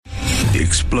the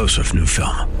explosive new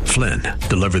film, Flynn,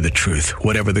 Deliver the Truth,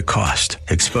 Whatever the Cost,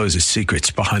 exposes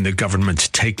secrets behind the government's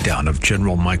takedown of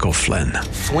General Michael Flynn.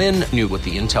 Flynn knew what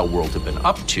the intel world had been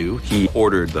up to. He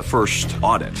ordered the first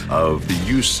audit of the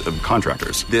use of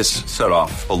contractors. This set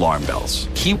off alarm bells.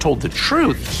 He told the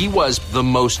truth. He was the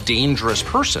most dangerous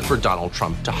person for Donald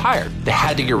Trump to hire. They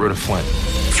had to get rid of Flynn.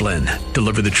 Flynn,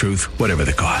 Deliver the Truth, Whatever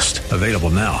the Cost. Available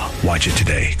now. Watch it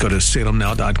today. Go to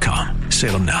salemnow.com.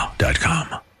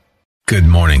 salemnow.com. Good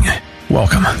morning.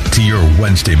 Welcome to your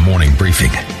Wednesday morning briefing.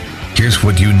 Here's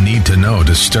what you need to know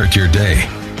to start your day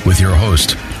with your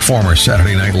host, former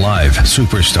Saturday Night Live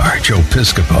superstar Joe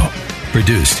Piscopo.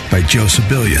 Produced by Joe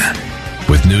Sibilia.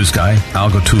 With news guy Al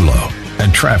Gottulo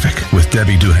and traffic with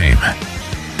Debbie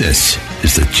Duhame. This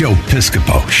is the Joe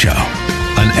Piscopo Show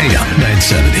on AM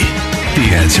 970.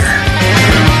 The Answer.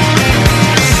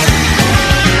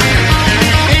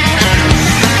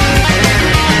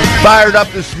 Fired up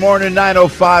this morning,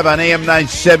 9:05 on AM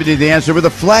 970, The Answer. We're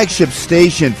the flagship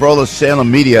station for all the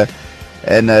Salem media,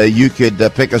 and you could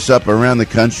pick us up around the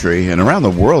country and around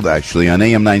the world, actually, on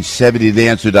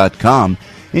AM970theanswer.com.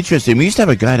 Interesting. We used to have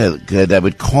a guy that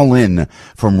would call in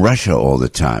from Russia all the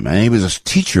time, and he was a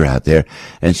teacher out there.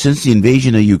 And since the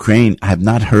invasion of Ukraine, I have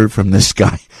not heard from this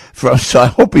guy. So I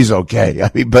hope he's okay.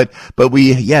 I mean, but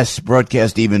we, yes,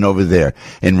 broadcast even over there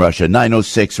in Russia.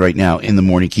 9:06 right now in the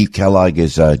morning. Keith Kellogg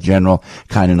is general,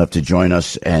 kind enough to join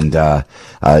us, and a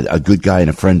good guy and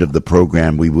a friend of the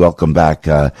program. We welcome back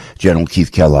General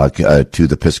Keith Kellogg to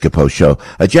the Piscopo Show.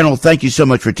 General, thank you so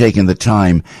much for taking the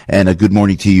time, and a good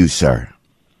morning to you, sir.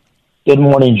 Good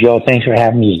morning, Joe. Thanks for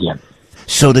having me again.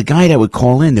 So the guy that would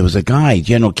call in, there was a guy,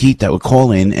 General Keith, that would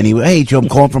call in, and he would, hey, Joe, I'm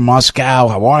calling from Moscow.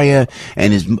 How are you?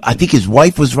 And I think his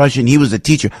wife was Russian. He was a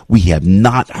teacher. We have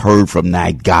not heard from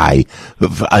that guy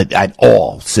at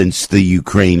all since the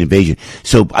Ukraine invasion.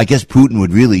 So I guess Putin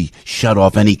would really shut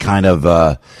off any kind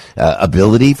of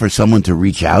ability for someone to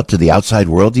reach out to the outside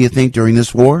world, do you think, during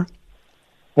this war?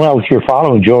 Well, if you're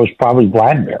following Joe, it's probably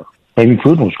Vladimir. Maybe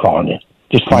Putin was calling you.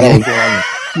 Just find out what's going on.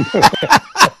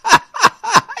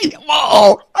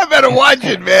 Whoa! I better watch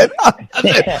it, man.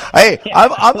 Hey,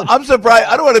 I'm surprised.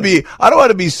 I don't want to be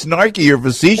snarky or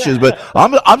facetious, but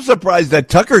I'm surprised that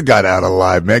Tucker got out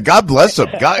alive, man. God bless him.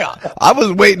 God, I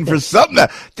was waiting for something.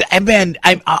 And man,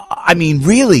 I mean,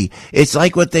 really, it's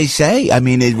like what they say. I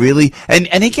mean, it really. And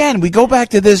again, we go back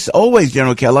to this always,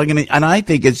 General Kellogg, and I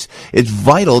think it's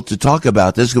vital to talk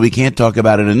about this because we can't talk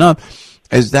about it enough.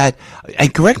 Is that,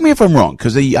 and correct me if I'm wrong,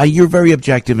 because you're very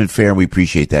objective and fair, and we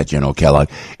appreciate that, General Kellogg,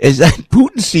 is that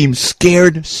Putin seems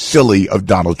scared silly of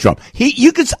Donald Trump.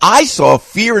 I saw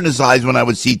fear in his eyes when I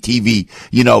would see TV,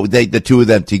 the two of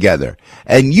them together.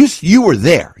 And you were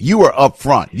there. You were up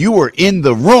front. You were in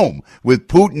the room with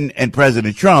Putin and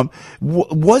President Trump.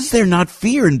 Was there not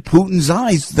fear in Putin's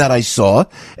eyes that I saw?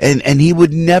 And he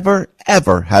would never,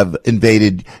 ever have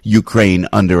invaded Ukraine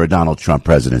under a Donald Trump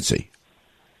presidency.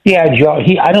 Yeah, Joe,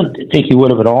 I don't think he would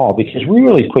have at all because we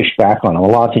really pushed back on him. A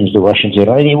lot of things the Russians did.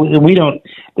 I mean, we don't.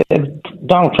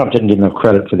 Donald Trump didn't get enough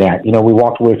credit for that. We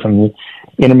walked away from the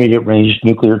intermediate range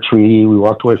nuclear treaty. We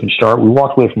walked away from START. We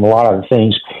walked away from a lot of the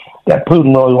things that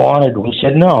Putin really wanted. We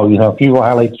said, no, if you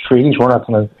violate the treaties, we're not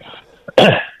going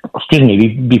to,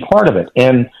 be part of it.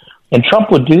 And Trump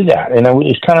would do that. And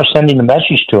it's kind of sending a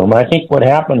message to him. And I think what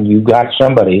happened, you got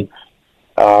somebody.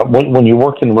 When you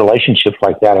work in relationships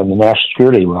like that in the national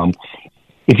security realm,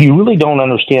 if you really don't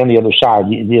understand the other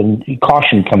side, then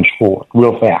caution comes forward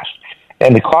real fast.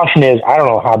 And the caution is, I don't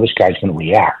know how this guy's going to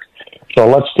react. So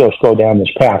let's just go down this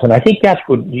path. And I think that's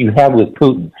what you have with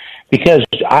Putin, because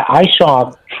I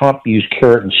saw Trump use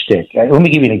carrot and stick. Let me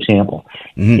give you an example.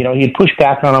 Mm-hmm. He'd push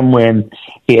back on him when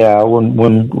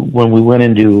we went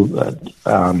into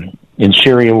in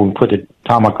Syria, when we put the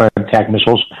Tomahawk attack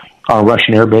missiles on a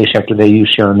Russian air base after they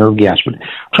used sarin nerve gas. But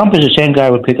Trump is the same guy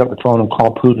who would pick up the phone and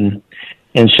call Putin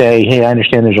and say, hey, I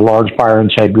understand there's a large fire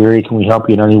in Siberia. Can we help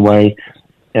you in any way?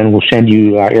 And we'll send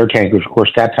you air tankers. Of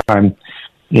course, that time,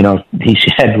 he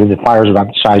said the fire's about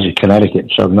the size of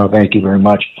Connecticut. So, no, thank you very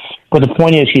much. But the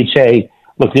point is, he'd say,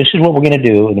 look, this is what we're going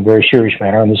to do in a very serious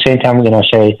manner. And at the same time, we're going to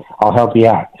say, I'll help you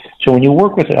out. So when you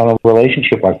work with it on a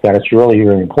relationship like that, it's really,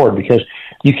 really important because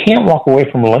you can't walk away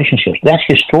from relationships. That's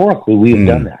historically, we have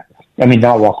done that. I mean,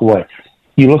 not walk away.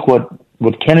 You look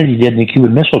what Kennedy did in the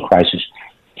Cuban Missile Crisis.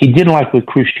 He didn't like what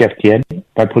Khrushchev did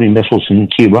by putting missiles in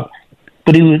Cuba,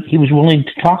 but he was willing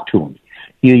to talk to him.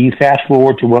 You fast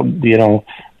forward to what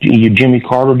Jimmy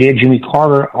Carter did. Jimmy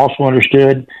Carter also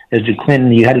understood, as did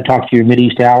Clinton, you had to talk to your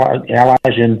Mideast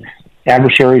allies and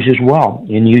adversaries as well.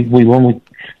 And we went with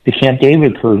the Camp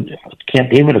David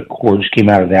Accords came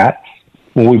out of that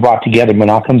when we brought together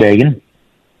Menachem Begin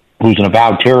who was an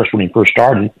avowed terrorist when he first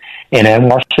started, and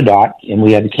Anwar Sadat, and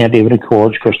we had the Camp David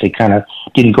Accords. Of course, they kind of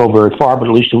didn't go very far, but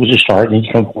at least it was a start. And then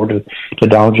you come forward to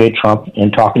Donald J. Trump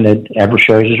and talking to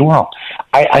adversaries as well.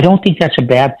 I don't think that's a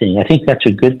bad thing. I think that's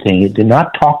a good thing.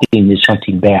 Not talking is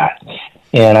something bad.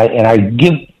 And I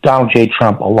give Donald J.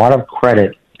 Trump a lot of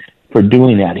credit for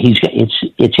doing that.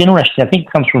 It's interesting. I think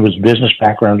it comes from his business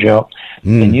background, Joe,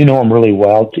 and you know him really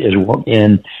well.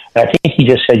 And I think he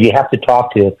just said you have to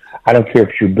talk to, I don't care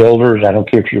if you're builders, I don't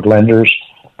care if you're lenders,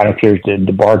 I don't care if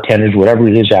the bartenders, whatever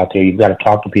it is out there, you've got to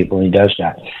talk to people, and he does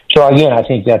that. So again, I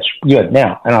think that's good.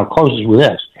 Now, and I'll close this with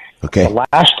this. Okay. The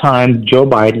last time Joe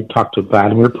Biden talked to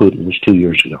Vladimir Putin was 2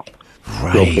 years ago.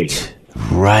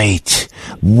 Right.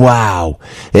 Wow.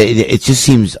 It just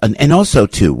seems, and also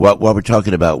too, while we're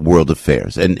talking about world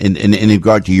affairs, and in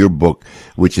regard to your book,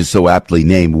 which is so aptly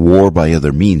named "War by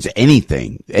Other Means,"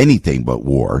 anything but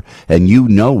war, and you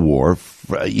know war,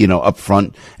 up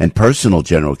front and personal,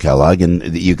 General Kellogg,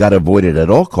 and you got to avoid it at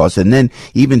all costs. And then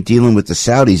even dealing with the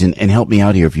Saudis, and help me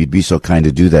out here if you'd be so kind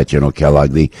to do that, General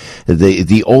Kellogg.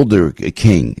 The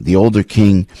older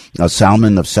king,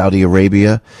 Salman of Saudi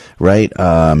Arabia, right?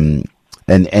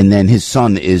 And then his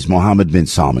son is Mohammed bin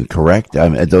Salman, correct?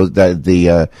 Over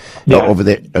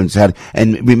there.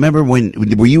 And remember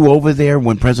were you over there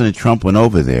when President Trump went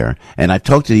over there? And I've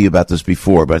talked to you about this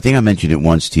before, but I think I mentioned it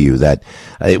once to you that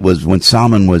it was when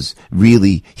Salman was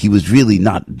he was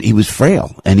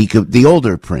frail, and the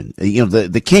older prince,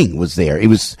 the king was there. It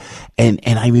was, and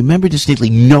I remember distinctly,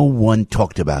 no one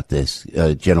talked about this,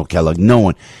 General Kellogg, no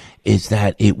one. Is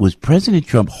that it was President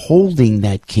Trump holding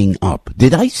that king up.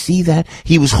 Did I see that?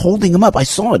 He was holding him up. I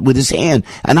saw it with his hand,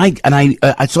 and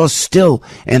I saw still,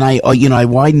 and I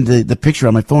widened the picture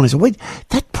on my phone. I said, wait,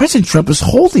 that President Trump is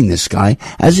holding this guy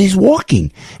as he's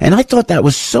walking. And I thought that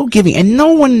was so giving, and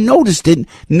no one noticed it.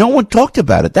 No one talked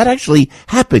about it. That actually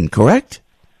happened, correct?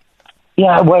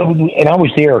 Yeah, well, and I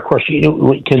was there, of course, because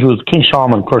it was King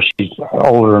Solomon, of course, he's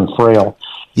older and frail.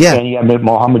 Yeah. And you have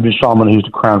Mohammed bin Salman, who's the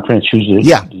crown prince, who's the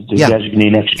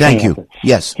designee next to Thank king. you.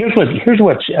 Yes. Here's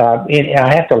what's, and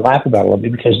I have to laugh about it a little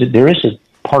bit because there is a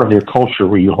part of their culture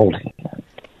where you hold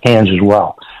hands as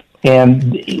well.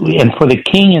 And for the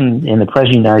king and the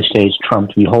president of the United States,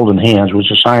 Trump, to be holding hands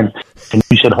was a sign, and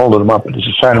you said holding them up, it was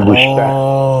a sign of respect.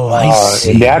 Oh, I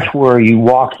see. And that's where you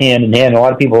walk hand in hand. A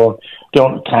lot of people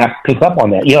don't kind of pick up on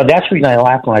that. That's the reason I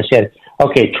laughed when I said,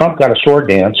 okay, Trump got a sword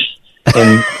dance,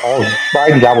 and all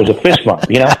Biden got was a fist bump,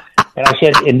 And I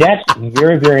said, and that's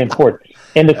very, very important.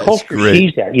 And the culture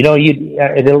sees that.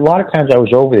 A lot of times I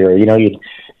was over there,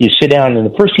 you sit down, and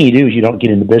the first thing you do is you don't get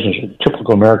into business.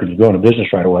 Typical American, you go into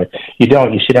business right away. You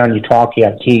don't. You sit down, you talk, you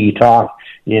have tea, you talk,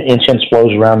 incense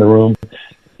flows around the room.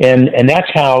 And that's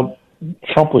how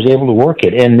Trump was able to work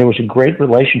it. And there was a great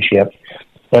relationship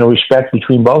and a respect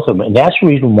between both of them. And that's the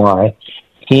reason why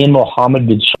he and Mohammed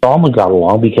bin Salman got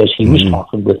along, because he was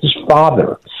talking with his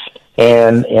father.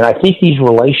 And I think these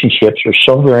relationships are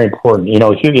so very important.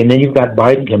 Here, and then you've got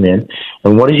Biden come in,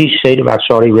 and what does he say about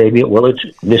Saudi Arabia? Well,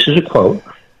 this is a quote,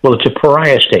 well, it's a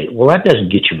pariah state. Well, that doesn't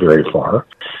get you very far.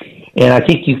 And I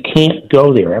think you can't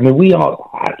go there. I mean,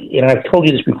 I've told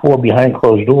you this before behind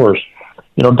closed doors,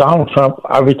 Donald Trump,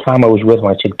 every time I was with him,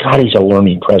 I said, God, he's a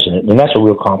learning president. And that's a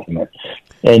real compliment.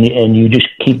 And you just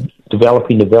keep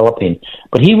developing.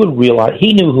 But he would realize,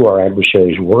 he knew who our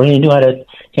adversaries were, and he knew how to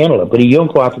handle it. But you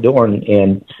don't go out the door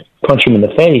and punch him in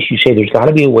the face. You say there's got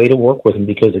to be a way to work with him,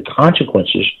 because the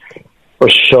consequences are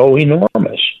so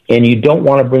enormous. And you don't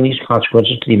want to bring these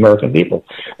consequences to the American people.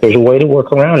 There's a way to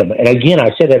work around them. And again,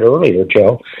 I said that earlier,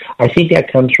 Joe. I think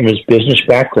that comes from his business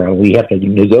background. We have to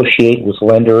negotiate with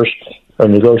lenders or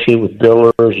negotiate with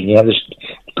builders, and you have this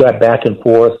back and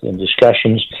forth and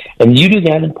discussions. And you do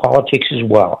that in politics as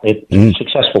well.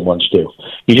 Successful ones do.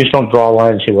 You just don't draw a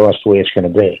line and say, well, that's the way it's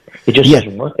going to be. It just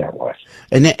doesn't work that way.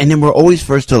 And then we're always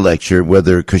first to lecture,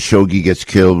 whether Khashoggi gets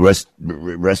killed,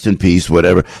 rest in peace,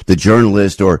 whatever, the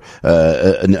journalist, or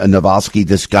Navalny,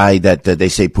 this guy that they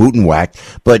say Putin whacked.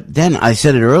 But then I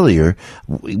said it earlier,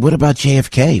 what about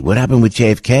JFK? What happened with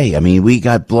JFK? I mean, we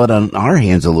got blood on our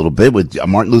hands a little bit with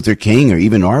Martin Luther King or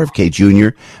even RFK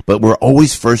Jr., but we're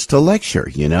always first to lecture,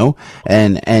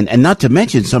 and not to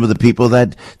mention some of the people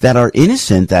that are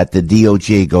innocent that the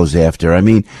DOJ goes after. I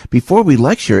mean, before we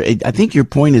lecture, I think your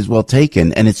point is well taken.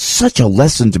 And it's such a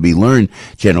lesson to be learned,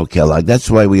 General Kellogg.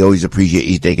 That's why we always appreciate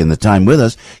you taking the time with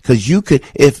us, because you could,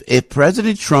 if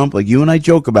President Trump, like you and I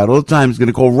joke about all the time, is going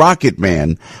to call Rocket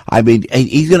Man, I mean,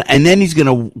 he's going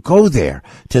to go there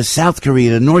to South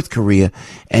Korea, to North Korea,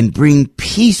 and bring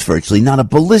peace virtually, not a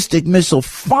ballistic missile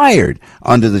fired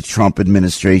under the Trump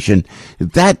administration. administration.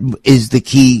 That is the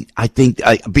key, I think,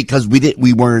 because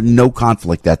we were in no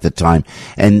conflict at the time.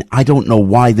 And I don't know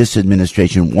why this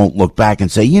administration won't look back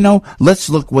and say, let's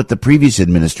look what the previous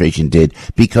administration did,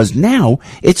 because now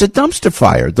it's a dumpster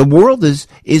fire. The world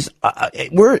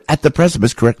we're at the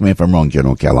precipice, correct me if I'm wrong,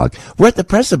 General Kellogg, we're at the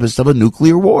precipice of a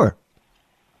nuclear war.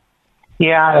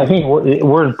 Yeah, I think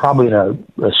we're probably in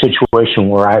a situation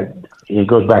where it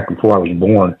goes back before I was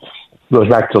born. It goes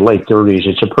back to the late 30s.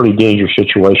 It's a pretty dangerous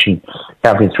situation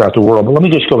happening throughout the world. But let me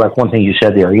just go back one thing you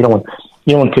said there. When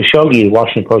Khashoggi, the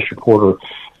Washington Post reporter,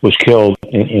 was killed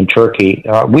in Turkey,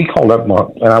 we called up,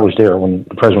 and I was there when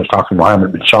the president was talking to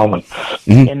Mohammed bin Salman,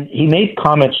 and he made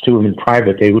comments to him in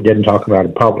private they didn't talk about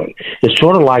in public. It's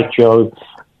sort of like, Joe,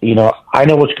 I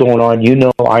know what's going on.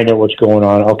 I know what's going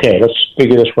on. Okay, let's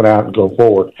figure this one out and go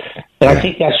forward. And I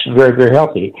think that's very, very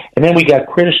healthy. And then we got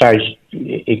criticized,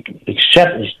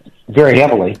 except very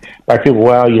heavily by people.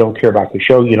 Well, you don't care about the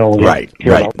show. You don't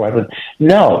care about weapons.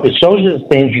 No, those are the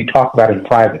things you talk about in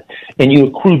private, and you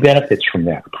accrue benefits from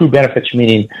that. Accrue benefits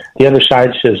meaning the other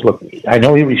side says, "Look, I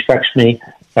know he respects me.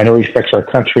 I know he respects our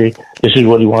country. This is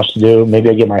what he wants to do. Maybe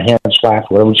I get my hand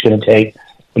slapped, whatever it's going to take."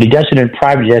 But he does it in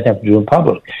private. He doesn't have to do it in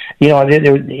public.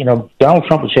 Donald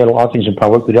Trump would say a lot of things in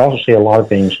public, but he'd also say a lot of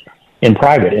things in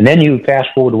private. And then you fast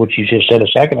forward to what you just said a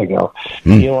second ago.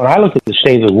 When I look at the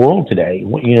state of the world today,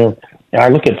 I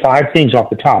look at 5 things off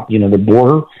the top. The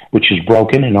border, which is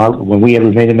broken, and when we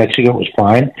ever made in Mexico, it was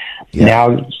fine. Yeah.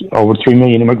 Now, over 3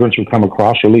 million immigrants have come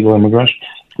across, illegal immigrants,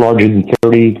 larger than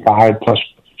 35 plus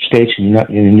states in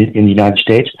the United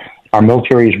States. Our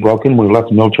military is broken. We left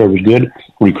the military was good.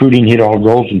 Recruiting hit all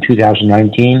goals in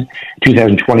 2019.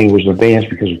 2020 was advanced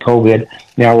because of COVID.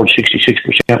 Now we're at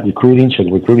 66% recruiting, so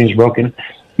the recruiting is broken.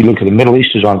 You look at the Middle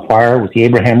East is on fire with the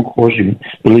Abraham Accords. The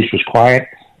Middle East was quiet.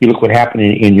 You look what happened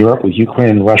in Europe with Ukraine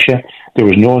and Russia. There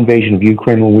was no invasion of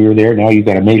Ukraine when we were there. Now you've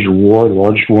got a major war, the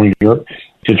largest war in Europe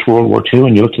since World War II.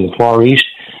 And you look to the Far East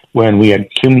when we had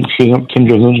Kim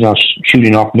Jong-un's now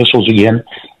shooting off missiles again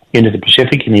into the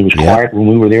Pacific, and he was quiet when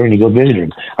we were there, and you go visit him.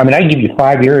 I mean, I give you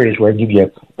 5 areas where I give you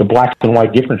the black and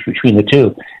white difference between the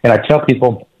two. And I tell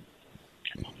people,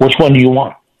 which one do you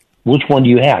want? Which one do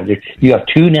you have? You have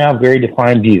 2 now very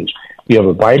defined views. You have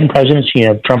a Biden presidency and you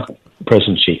have a Trump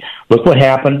presidency. Look what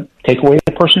happened. Take away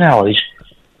the personalities.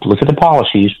 Look at the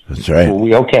policies. That's right. Well,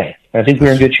 we okay. I think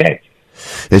we're in good shape.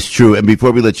 It's true. And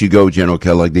before we let you go, General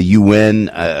Kellogg, the UN,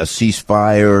 a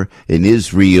ceasefire in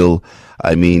Israel.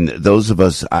 I mean, those of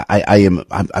us, I'm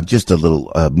just a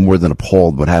little more than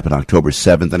appalled what happened October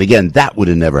 7th. And again, that would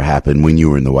have never happened when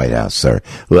you were in the White House, sir.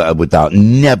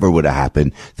 Never would have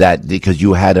happened that because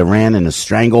you had Iran in a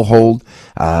stranglehold,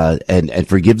 and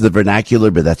forgive the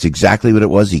vernacular, but that's exactly what it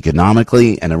was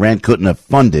economically. And Iran couldn't have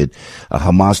funded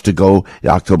Hamas to go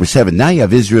October 7th. Now you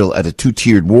have Israel at a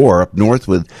 2-tiered war up north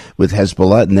with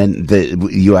Hezbollah, and then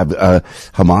you have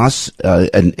Hamas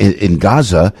in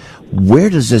Gaza. Where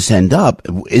does this end up?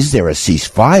 Is there a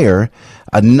ceasefire?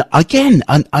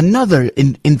 Another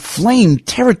inflamed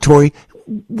territory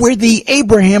where the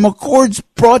Abraham Accords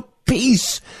brought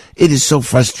peace. It is so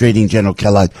frustrating, General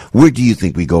Kellogg. Where do you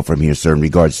think we go from here, sir, in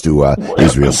regards to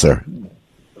Israel, sir?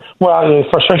 Well, the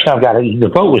frustration I've got,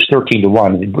 the vote was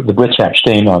 13-1. The Brits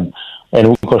abstained on, and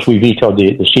of course we vetoed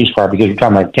the ceasefire because we're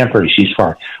talking about a temporary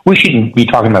ceasefire. We shouldn't be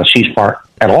talking about a ceasefire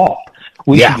at all.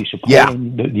 We should be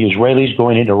supporting the Israelis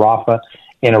going into Rafah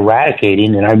and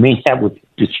eradicating, and I mean that with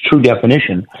its true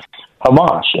definition,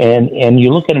 Hamas. And you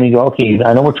look at them and you go, okay,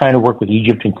 I know we're trying to work with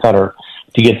Egypt and Qatar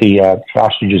to get the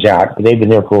hostages out, but they've been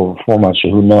there for over 4 months, so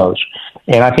who knows?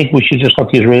 And I think we should just let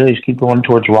the Israelis keep going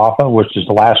towards Rafah, which is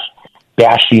the last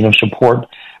bastion of support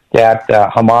that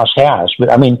Hamas has. But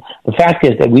I mean, the fact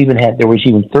is that there was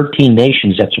even 13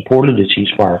 nations that supported the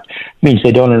ceasefire. It means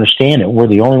they don't understand it. We're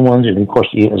the only ones, and of course,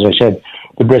 as I said,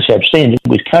 the Brits abstained.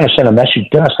 It kind of sent a message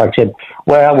to us, like I said,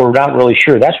 well, we're not really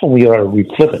sure. That's when we ought to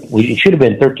reflip it. It should have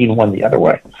been 13-1 the other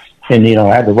way. And,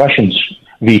 had the Russians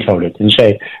vetoed it and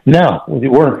say, no,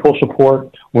 we're in full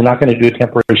support. We're not going to do a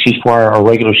temporary ceasefire or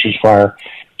regular ceasefire.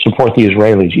 Support the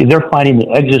Israelis. They're fighting the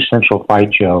existential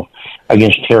fight, Joe,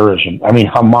 against terrorism. I mean,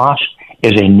 Hamas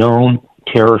is a known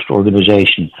terrorist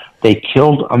organization. They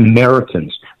killed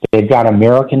Americans. They've got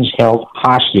Americans held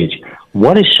hostage.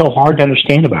 What is so hard to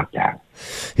understand about that?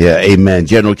 Yeah, amen.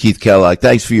 General Keith Kellogg,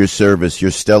 thanks for your service,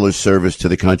 your stellar service to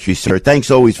the country, sir.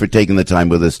 Thanks always for taking the time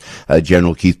with us,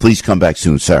 General Keith. Please come back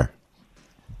soon, sir.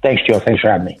 Thanks, Joe. Thanks for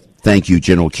having me. Thank you,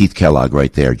 General Keith Kellogg,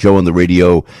 right there. Joe on the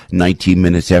radio, 19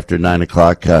 minutes after 9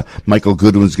 o'clock. Michael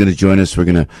Goodwin's going to join us. We're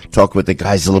going to talk with the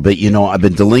guys a little bit. You know, I've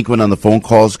been delinquent on the phone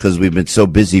calls because we've been so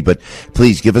busy, but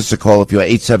please give us a call if you're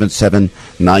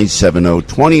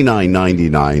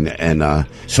 877-970-2999. And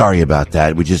sorry about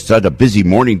that. We just had a busy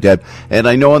morning, Deb. And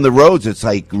I know on the roads it's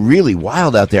like really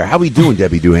wild out there. How we doing,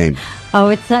 Debbie Duhame? Oh,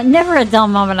 it's never a dull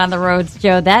moment on the roads,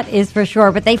 Joe. That is for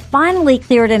sure. But they finally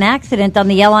cleared an accident on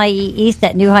the LIE East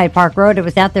at New Hyde Park Road. It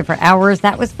was out there for hours.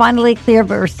 That was finally cleared,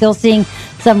 but we're still seeing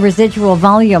some residual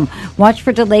volume. Watch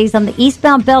for delays on the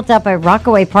eastbound belt out by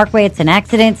Rockaway Parkway. It's an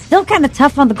accident. Still kind of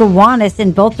tough on the Gowanus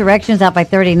in both directions out by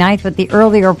 39th, with the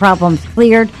earlier problems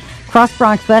cleared. Cross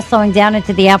Bronx West slowing down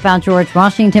into the outbound George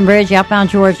Washington Bridge. Outbound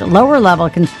George, lower level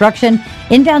construction.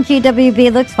 Inbound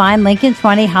GWB looks fine. Lincoln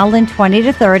 20, Holland 20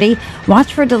 to 30.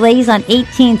 Watch for delays on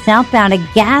 18 southbound. A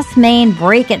gas main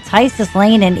break at Tisus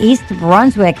Lane in East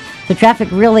Brunswick. So traffic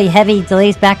really heavy.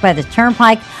 Delays back by the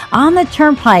Turnpike. On the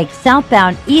Turnpike,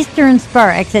 southbound Eastern Spur,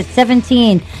 exit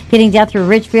 17, getting down through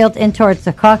Ridgefield in towards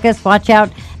the Caucus. Watch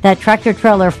out. That tractor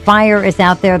trailer fire is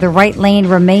out there. The right lane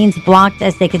remains blocked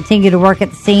as they continue to work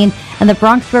at the scene. And the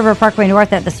Bronx River Parkway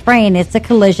North at the Sprain, it's a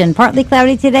collision. Partly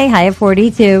cloudy today, high of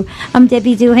 42. I'm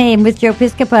Debbie Duhame with Joe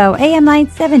Piscopo, AM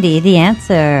 970, The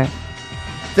Answer.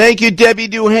 Thank you, Debbie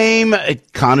Duhame.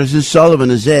 Connors and Sullivan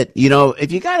is it. You know,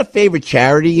 if you got a favorite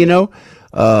charity, you know,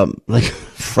 like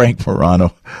Frank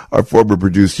Morano, our former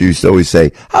producer, used to always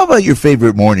say, how about your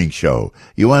favorite morning show?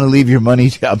 You want to leave your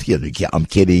money? I'm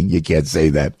kidding. You can't say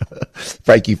that.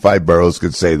 Frankie Five Boroughs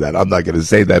could say that. I'm not going to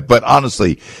say that. But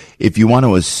honestly, if you want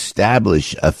to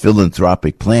establish a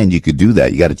philanthropic plan, you could do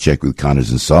that. You got to check with Connors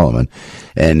and Sullivan.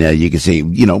 And you can say,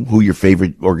 you know, who your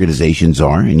favorite organizations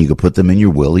are, and you can put them in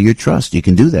your will or your trust. You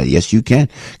can do that. Yes, you can.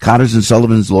 Connors and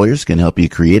Sullivan's lawyers can help you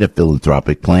create a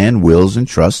philanthropic plan, wills, and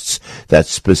trusts that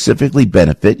specifically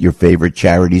benefit your favorite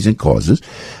charities and causes.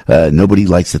 Nobody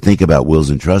likes to think about wills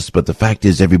and trusts, but the fact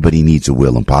is everybody needs a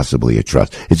will and possibly a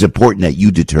trust. It's important that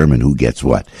you determine who gets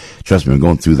what. Trust me, I'm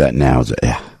going through that now.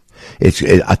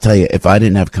 I'll tell you, if I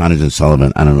didn't have Connors and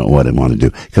Sullivan, I don't know what I'd want to do.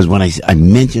 Because when I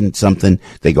mention something,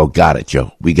 they go, got it,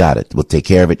 Joe. We got it. We'll take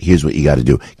care of it. Here's what you got to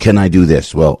do. Can I do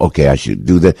this? Well, okay, I should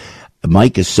do that.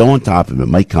 Mike is so on top of it,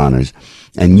 Mike Connors.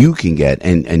 And you can get,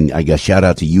 and I guess shout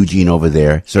out to Eugene over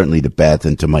there, certainly to Beth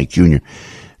and to Mike Jr.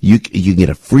 You can get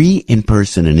a free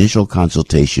in-person initial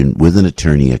consultation with an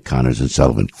attorney at Connors and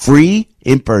Sullivan. Free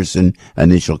in-person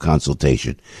initial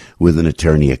consultation with an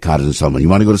attorney at Connors and Sullivan. You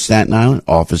want to go to Staten Island?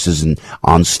 Offices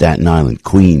on Staten Island,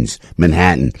 Queens,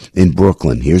 Manhattan, in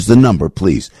Brooklyn. Here's the number,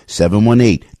 please.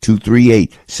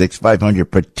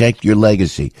 718-238-6500. Protect your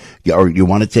legacy. Or you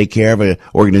want to take care of an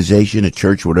organization, a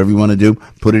church, whatever you want to do,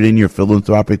 put it in your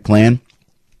philanthropic plan.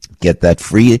 Get that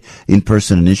free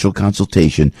in-person initial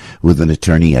consultation with an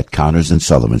attorney at Connors and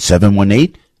Sullivan.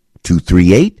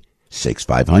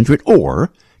 718-238-6500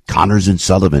 or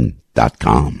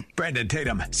ConnorsandSullivan.com. Brandon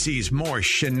Tatum sees more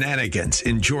shenanigans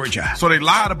in Georgia. So they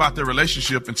lied about their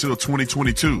relationship until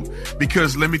 2022.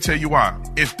 Because let me tell you why.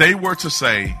 If they were to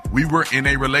say we were in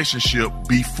a relationship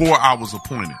before I was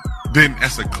appointed, then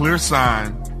that's a clear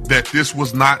sign that this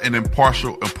was not an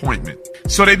impartial appointment.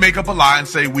 So they make up a lie and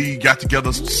say we got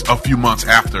together a few months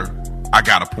after I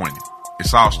got appointed.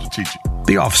 It's all strategic.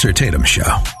 The Officer Tatum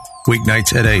Show.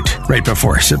 Weeknights at 8, right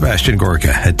before Sebastian Gorka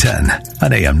at 10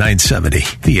 on AM 970.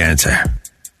 The Answer.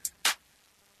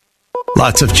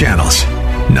 Lots of channels,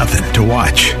 nothing to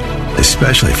watch,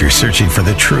 especially if you're searching for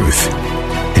the truth.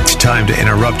 It's time to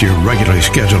interrupt your regularly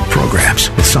scheduled programs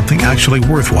with something actually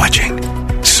worth watching.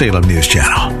 Salem News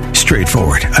Channel.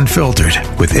 Straightforward, unfiltered,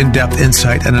 with in-depth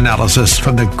insight and analysis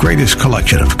from the greatest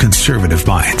collection of conservative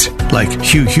minds like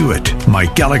Hugh Hewitt,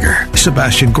 Mike Gallagher,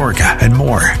 Sebastian Gorka, and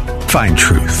more. Find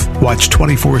truth. Watch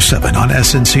 24/7 on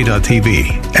SNC.TV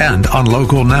and on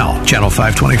Local Now, Channel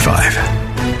 525.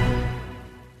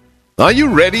 Are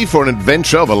you ready for an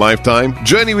adventure of a lifetime?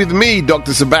 Journey with me,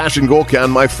 Dr. Sebastian Gorka,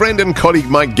 and my friend and colleague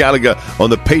Mike Gallagher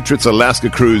on the Patriots Alaska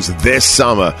Cruise this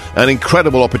summer. An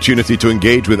incredible opportunity to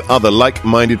engage with other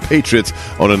like-minded patriots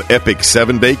on an epic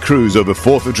 7-day cruise over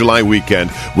 4th of July weekend.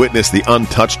 Witness the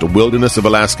untouched wilderness of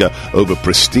Alaska over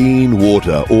pristine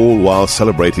water, all while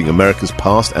celebrating America's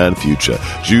past and future.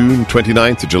 June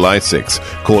 29th to July 6th.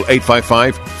 Call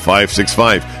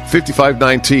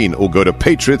 855-565-5519 or go to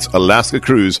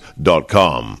patriotsalaskacruise.com.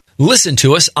 Listen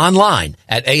to us online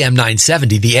at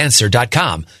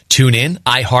am970theanswer.com. Tune in,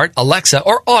 iHeart, Alexa,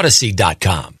 or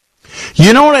Odyssey.com.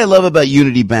 You know what I love about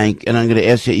Unity Bank? And I'm going to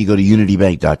ask that you go to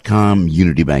unitybank.com,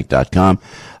 unitybank.com.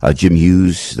 Jim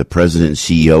Hughes, the president and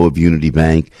CEO of Unity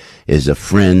Bank, is a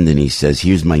friend, and he says,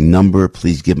 here's my number.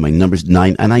 Please give my numbers.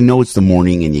 And I know it's the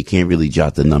morning, and you can't really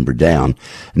jot the number down.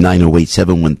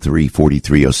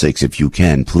 908-713-4306, if you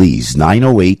can, please.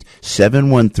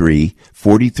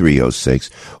 908-713-4306,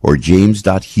 or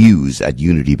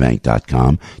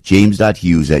james.hughes@unitybank.com.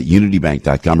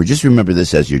 james.hughes@unitybank.com. Or just remember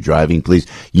this as you're driving, please.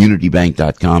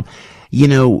 unitybank.com. You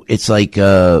know, it's like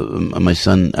my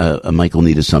son Michael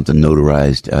needed something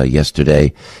notarized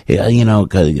yesterday.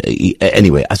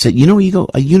 Anyway, I said, you go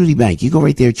Unity Bank. You go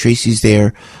right there. Tracy's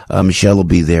there. Michelle will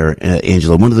be there.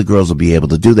 Angela, one of the girls will be able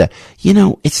to do that.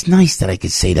 It's nice that I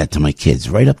could say that to my kids.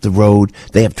 Right up the road,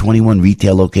 they have 21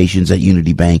 retail locations at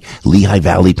Unity Bank, Lehigh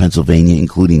Valley, Pennsylvania,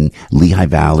 including Lehigh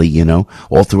Valley.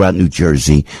 All throughout New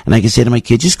Jersey. And I can say to my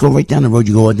kid, just go right down the road.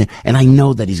 You go in there, and I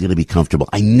know that he's going to be comfortable.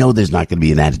 I know there's not going to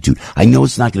be an attitude. I know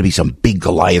it's not going to be some big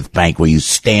Goliath bank where you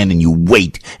stand and you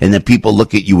wait and then people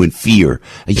look at you in fear.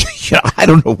 I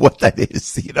don't know what that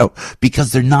is,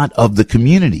 because they're not of the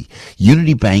community.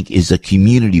 Unity Bank is a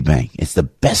community bank. It's the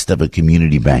best of a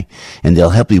community bank, and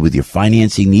they'll help you with your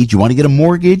financing needs. You want to get a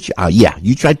mortgage?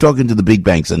 You try talking to the big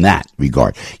banks in that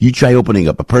regard. You try opening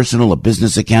up a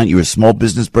business account. You're a small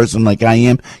business person like I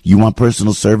am. You want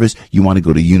personal service? You want to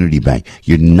go to Unity Bank.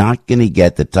 You're not going to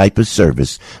get the type of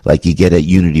service like you get at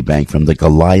Unity Bank from the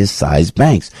Goliath-sized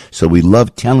banks. So we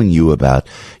love telling you about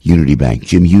Unity Bank.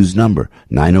 Jim Hughes' number,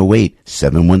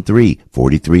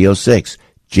 908-713-4306.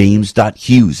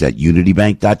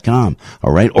 James.Hughes@unitybank.com.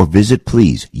 All right. Or visit,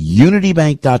 please,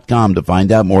 unitybank.com to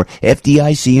find out more.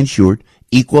 FDIC insured,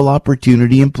 equal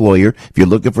opportunity employer. If you're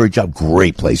looking for a job,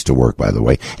 great place to work, by the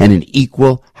way, and an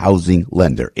equal housing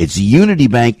lender. It's Unity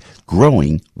Bank,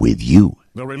 growing with you.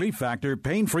 The Relief Factor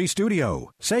Pain-Free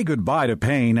Studio. Say goodbye to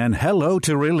pain and hello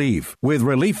to relief with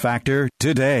Relief Factor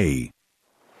today.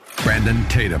 Brandon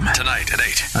Tatum, tonight at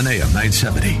 8 on AM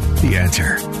 970. The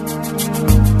Answer.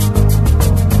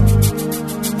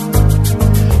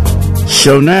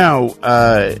 So now,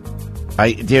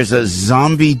 there's a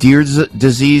zombie deer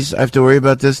disease. I have to worry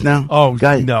about this now? Oh,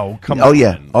 guys, no, come on. Oh,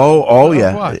 yeah. Oh,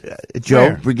 yeah. What?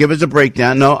 Joe, give us a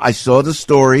breakdown. No, I saw the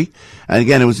story. And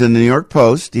again, it was in the New York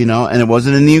Post, and it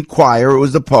wasn't in the Inquirer. It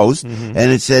was the Post. Mm-hmm. And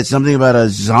it said something about a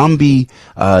zombie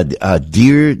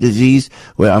deer disease.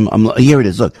 Well, here it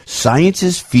is. Look,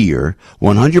 scientists fear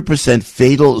 100%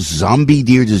 fatal zombie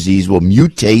deer disease will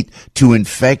mutate to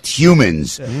infect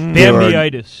humans.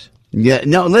 Bambiitis. Yeah,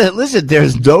 no. Listen,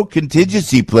 there's no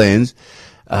contingency plans,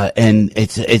 and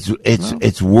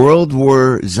it's World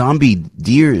War Zombie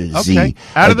Deer Z. Okay.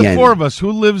 Out of the four of us,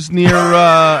 who lives near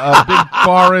a big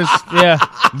forest?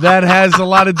 That has a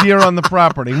lot of deer on the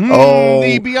property.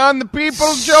 The Beyond the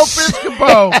People, Joe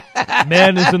Piscopo.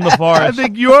 Man is in the forest. I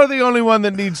think you're the only one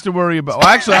that needs to worry about. Well,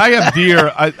 actually, I have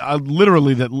deer. I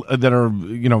literally that are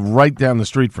right down the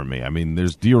street from me. I mean,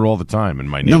 there's deer all the time in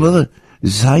my neighborhood. No, but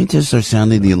scientists are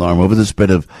sounding the alarm over the spread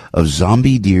of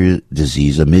zombie deer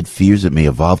disease amid fears it may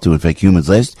evolve to infect humans.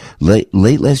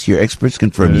 Late last year, experts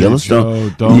confirmed Yellowstone.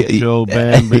 Joe, don't kill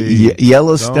Bambi.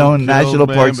 Yellowstone National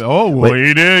Park. Oh,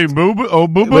 wait, boo-boo. Oh,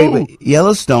 boo-boo. Wait.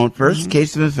 Yellowstone, first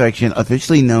case of infection,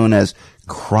 officially known as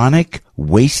chronic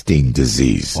wasting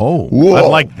disease. Oh, whoa, I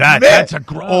like that. Man. That's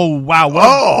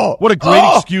wow. What a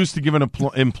great excuse to give an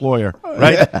employer,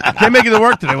 right? Can't make it to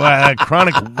work today. Well,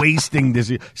 chronic wasting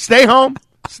disease. Stay home.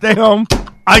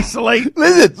 Isolate.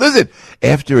 Listen.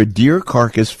 After a deer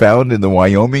carcass found in the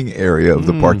Wyoming area of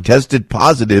the park tested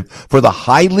positive for the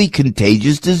highly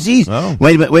contagious disease. Oh.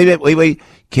 Wait.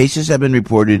 Cases have been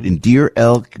reported in deer,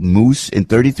 elk, moose in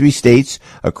 33 states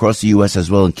across the U.S.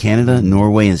 as well in Canada,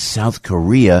 Norway, and South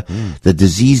Korea. The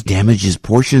disease damages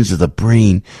portions of the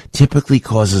brain, typically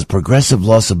causes progressive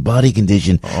loss of body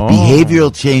condition,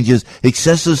 behavioral changes,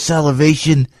 excessive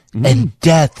salivation, and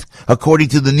death, according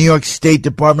to the New York State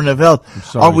Department of Health.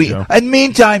 Sorry, Joe. And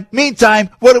meantime,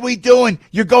 what are we doing?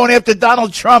 You're going after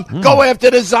Donald Trump. Go after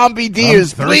the zombie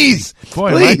deers, please.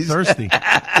 Boy, please. I'm thirsty.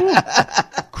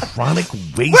 Chronic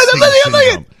wasting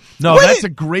syndrome. No, that's a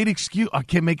great excuse. I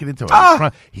can't make it into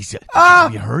it. He said,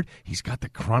 have you heard? He's got the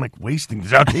chronic wasting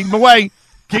disease. Keep him away.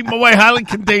 Keep him away. Highly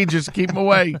contagious. Keep him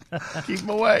away.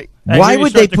 Why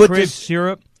would they put this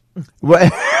syrup?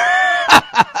 What?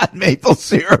 Maple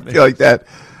syrup like that.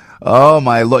 Oh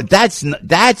my Lord, that's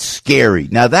scary.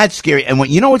 Now that's scary, and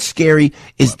what's scary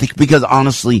is because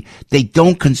honestly, they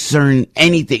don't concern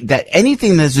anything that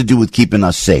has to do with keeping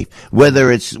us safe.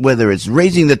 Whether it's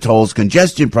raising the tolls,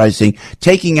 congestion pricing,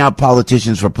 taking out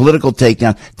politicians for political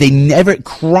takedown,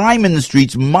 crime in the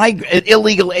streets,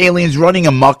 illegal aliens running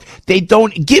amok.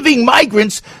 Giving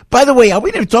migrants. By the way, we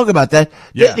didn't talk about that.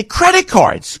 Yeah. The credit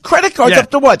cards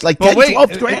up to what, like 10,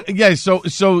 12 grand? Yeah, so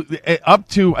up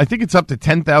to I think it's up to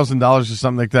 $10,000 $100,000 or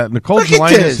something like that. Nicole Look at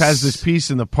Jelinek this. has this piece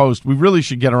in the Post. We really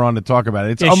should get her on to talk about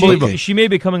it. It's Yeah, unbelievable. She may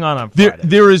be coming on Friday.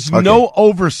 There is no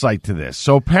oversight to this.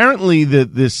 So apparently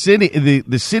the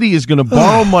city is going to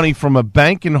borrow money from a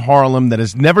bank in Harlem that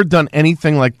has never done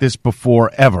anything like this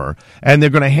before, ever. And they're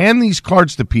going to hand these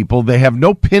cards to people. They have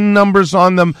no PIN numbers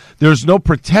on them. There's no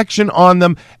protection on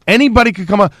them. Anybody could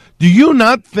come up. Do you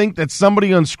not think that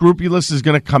somebody unscrupulous is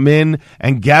going to come in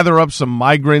and gather up some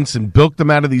migrants and bilk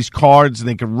them out of these cards, and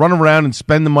they can run around and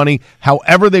spend the money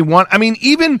however they want? I mean,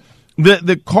 even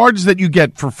the cards that you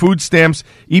get for food stamps,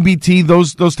 EBT,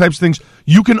 those types of things,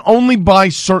 you can only buy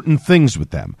certain things with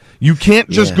them. You can't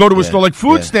just go to a store like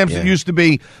food stamps. It used to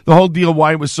be the whole deal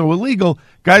why it was so illegal.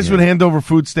 Guys would hand over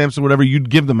food stamps or whatever.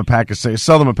 You'd give them a pack of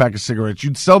sell them a pack of cigarettes.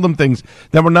 You'd sell them things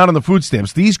that were not on the food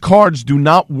stamps. These cards do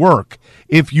not work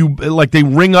if you they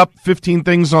ring up 15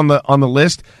 things on the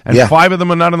list and 5 of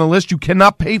them are not on the list. You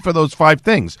cannot pay for those 5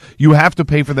 things. You have to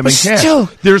pay for them in cash.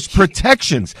 There's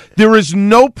protections. There is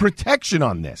no protection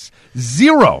on this.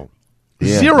 Zero.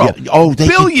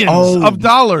 Billions of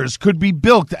dollars could be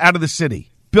bilked out of the city.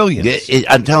 Billions.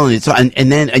 I'm telling you,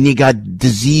 and you got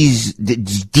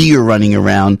deer running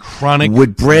around chronic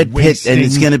with Brad Pitt, and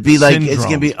it's going to be like syndrome. It's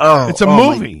going to be it's a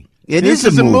movie. It is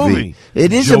a movie.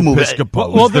 It is Joe a movie.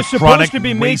 Piscopo Well, is they're the supposed chronic to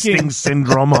be wasting making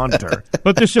syndrome hunter.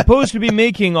 But they're supposed to be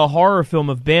making a horror film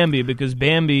of Bambi because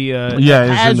Bambi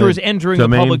is entering the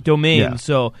public domain. Yeah.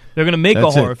 So they're going to make a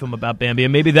horror film about Bambi,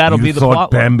 and maybe that'll be the thought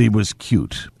plot. Bambi was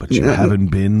cute, but you haven't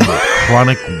been the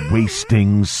chronic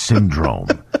wasting syndrome.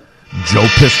 Joe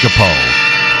Piscopo,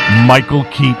 Michael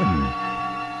Keaton.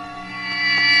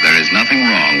 There is nothing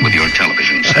wrong with your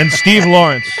television set. And Steve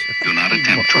Lawrence. Do not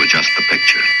attempt to adjust the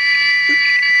picture.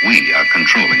 We are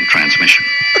controlling transmission.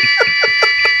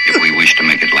 If we wish to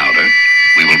make it louder,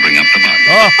 we will bring up the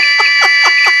volume.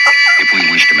 If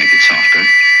we wish to make it softer,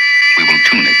 we will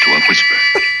tune it to a whisper.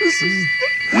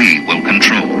 We will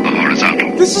control the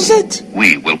horizontal. This is it.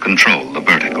 We will control the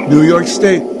vertical. New York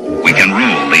State. We can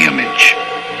roll the image.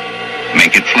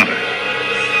 Make it flutter.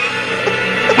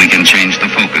 We can change the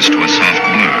focus to a soft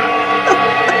blur.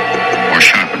 Or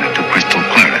sharpen it to crystal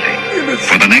clarity.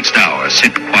 For the next hour,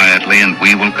 sit quietly and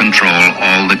we will control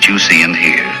all that you see and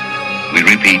hear. We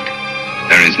repeat,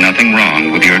 there is nothing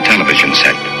wrong with your television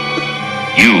set.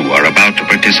 You are about to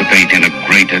participate in a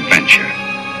great adventure.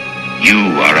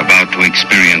 You are about to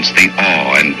experience the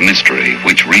awe and mystery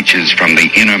which reaches from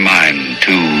the inner mind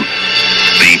to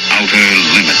the outer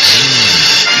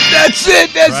limits. That's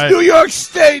it. That's New York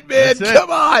State, man. Come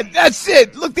on. That's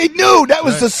it. Look, they knew. That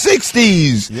was the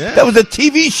 60s. Yeah. That was a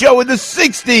TV show in the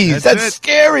 60s. That's it.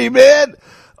 scary, man.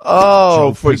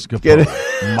 Oh, forget it.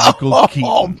 Michael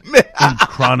Keaton and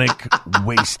chronic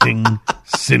wasting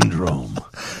syndrome.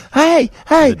 Hey,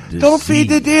 don't feed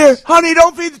the deer. Honey,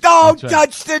 don't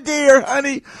touch the deer,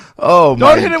 honey. Oh, my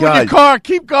God. Don't hit it with your car.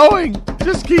 Keep going.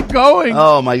 Just keep going.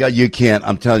 Oh, my God, you can't.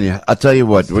 I'm telling you. I'll tell you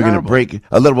what. We're going to break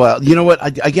a little while. You know what?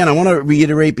 I want to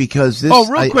reiterate because this... Oh,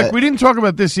 real quick. We didn't talk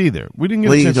about this either. We didn't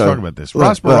get a chance to talk about this.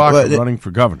 Ross Baraka running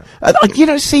for governor.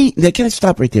 See, can I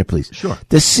stop right there, please? Sure.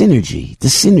 The synergy,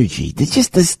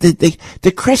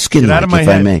 the Kreskin, Get out of my if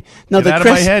head. I may. No, Get out of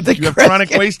my head. You have chronic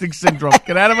wasting syndrome.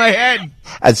 Get out of my head.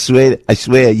 I swear,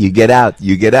 you get out.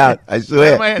 I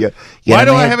swear. Why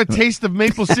do I have a taste of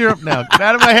maple syrup now? Get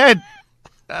out of my head.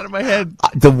 Out of my head.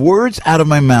 The words out of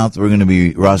my mouth were going to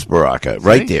be Ross Baraka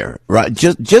right there. Right,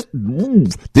 just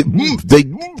they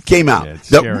came out.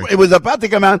 It was about to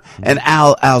come out, and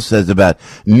Al says about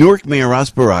Newark Mayor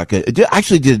Ross Baraka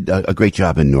actually did a great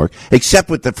job in Newark, except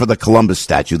for the Columbus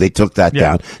statue. They took that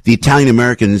down. The Italian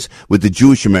Americans with the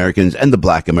Jewish Americans and the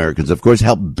Black Americans, of course,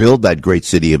 helped build that great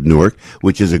city of Newark,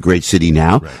 which is a great city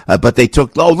now. Right. But they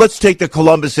took, let's take the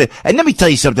Columbus. And let me tell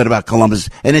you something about Columbus,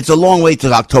 and it's a long way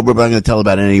to October, but I'm going to tell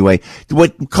about it anyway.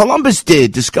 What Columbus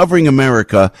did, discovering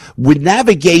America with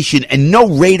navigation and no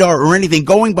radar or anything,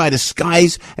 going by the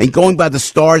skies and going by the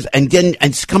stars and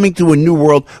coming to a new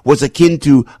world was akin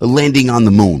to landing on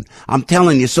the moon. I'm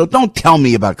telling you. So don't tell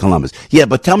me about Columbus. Yeah,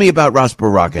 but tell me about Ross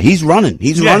Baraka. He's running.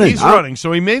 He's running.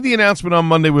 So he made the announcement on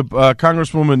Monday with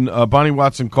Congresswoman Bonnie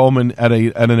Watson Coleman at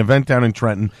an event down in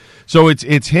Trenton. So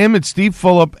it's him, it's Steve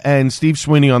Fulop and Steve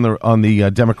Sweeney on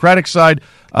the Democratic side.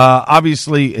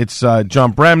 Obviously, it's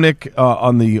John Bramnick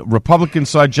on the Republican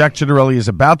side. Jack Ciattarelli is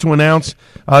about to announce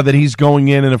that he's going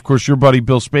in, and of course, your buddy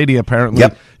Bill Spadey apparently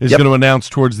is going to announce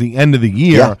towards the end of the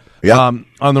year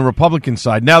on the Republican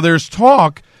side. Now, there's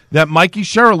talk that Mikey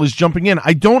Sherrill is jumping in.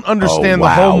 I don't understand the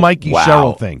whole Mikey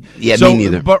Sherrill thing. Yeah, so me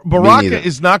neither. Baraka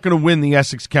is not going to win the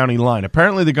Essex County line.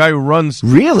 Apparently, the guy who runs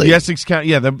the Essex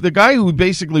County, the guy who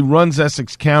basically runs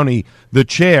Essex County, the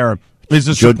chair, is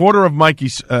a supporter of Mikey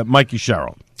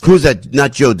Sherrill. Who's that?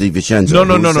 Not Joe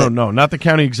DiVincenzo. No, not the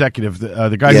county executive.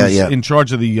 The guy who's in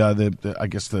charge of the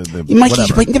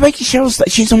Mikey Sherrill.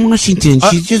 She's in Washington.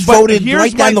 She's just voted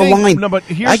right down the line. No, but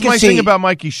here's my thing about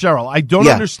Mikey Sherrill. I don't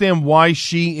understand why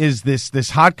she is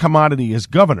this hot commodity as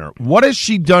governor. What has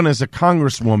she done as a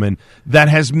congresswoman that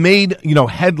has made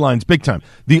headlines big time?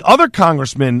 The other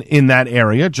congressman in that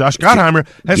area, Josh Gottheimer,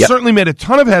 has certainly made a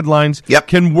ton of headlines.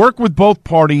 Can work with both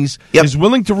parties. Is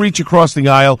willing to reach across the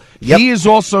aisle. He is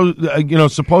also.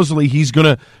 Supposedly he's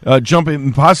going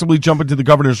to possibly jump into the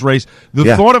governor's race.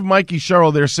 The thought of Mikey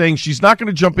Sherrill, they're saying she's not going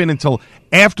to jump in until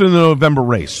after the November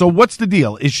race. So what's the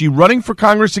deal? Is she running for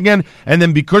Congress again? And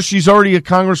then because she's already a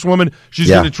congresswoman, she's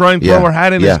going to try and throw her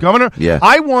hat in as governor?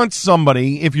 I want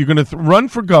somebody, if you're going to run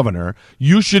for governor,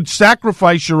 you should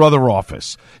sacrifice your other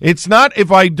office. It's not, if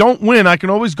I don't win, I can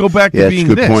always go back to being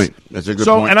this. Point. That's a good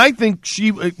point. And I think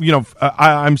she,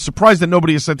 I'm surprised that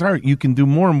nobody has said to her, you can do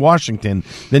more in Washington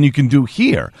than you can do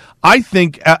here. I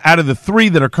think out of the three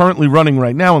that are currently running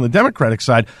right now on the Democratic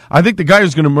side, I think the guy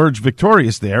who's going to emerge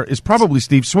victorious there is probably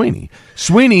Steve Sweeney.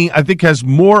 Sweeney, I think, has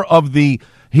more of the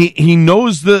he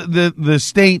knows the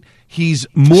state. He's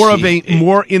more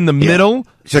in the middle.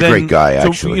 He's a great guy,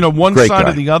 actually. One great side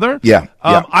guy. or the other. Yeah.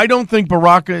 I don't think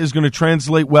Baraka is going to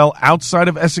translate well outside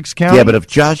of Essex County. Yeah, but if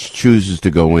Josh chooses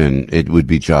to go in, it would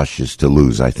be Josh's to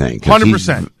lose, I think.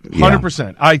 100%.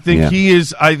 100%. I think he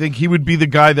is. I think he would be the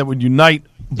guy that would unite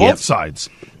both sides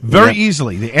very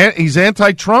easily. He's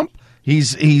anti-Trump.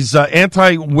 He's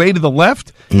anti-way to the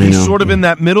left. He's sort of in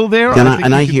that middle there.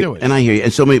 I hear you.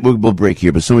 And so many, we'll break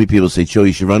here, but so many people say, Joe,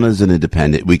 you should run as an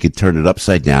independent. We could turn it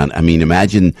upside down. I mean,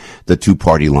 imagine the two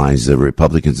party lines, the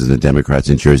Republicans and the Democrats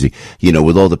in Jersey,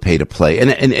 with all the pay to play.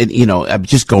 And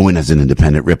just go in as an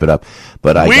independent, rip it up.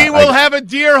 But we will have a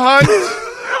deer hunt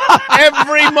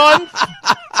every month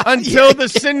until the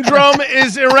syndrome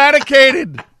is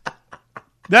eradicated.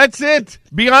 That's it.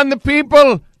 Beyond the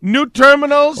people. New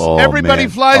terminals. Everybody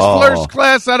flies first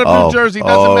class out of New Jersey.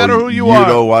 Doesn't matter who you are. You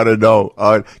don't want to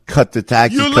know. Cut the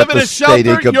taxes. You live in a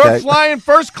shelter. You're flying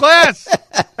first class.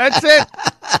 That's it.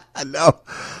 No.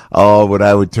 Oh, but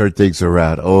I would turn things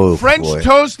around. Oh, French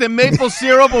toast and maple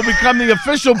syrup will become the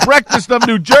official breakfast of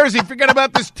New Jersey. Forget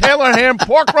about this Taylor ham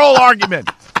pork roll argument.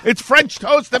 It's French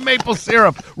toast and maple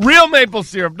syrup. Real maple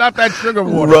syrup, not that sugar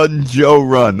water. Run, Joe,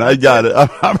 run. I got it.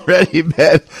 I'm ready,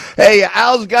 man. Hey,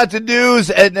 Al's got the news,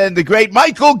 and then the great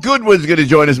Michael Goodwin's going to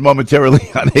join us momentarily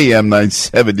on AM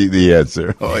 970, The Answer.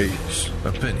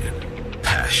 Opinion,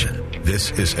 passion.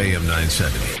 This is AM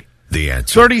 970. The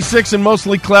Answer. 36 and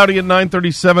mostly cloudy at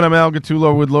 9:37. I'm Al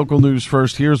Gattulo with local news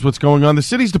first. Here's what's going on. The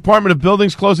city's Department of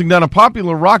Buildings closing down a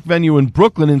popular rock venue in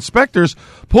Brooklyn. Inspectors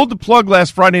pulled the plug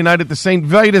last Friday night at the St.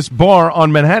 Vitus Bar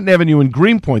on Manhattan Avenue in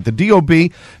Greenpoint. The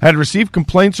DOB had received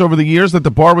complaints over the years that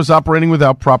the bar was operating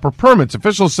without proper permits.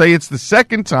 Officials say it's the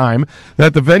second time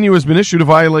that the venue has been issued a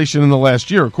violation in the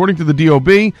last year. According to the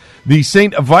DOB, the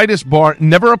St. Vitus Bar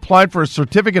never applied for a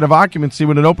certificate of occupancy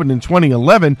when it opened in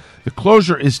 2011. The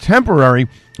closure is temporary,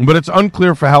 but it's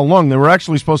unclear for how long. They were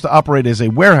actually supposed to operate as a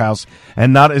warehouse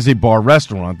and not as a bar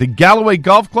restaurant. The Galloway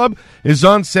Golf Club is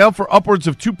on sale for upwards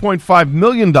of $2.5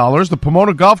 million. The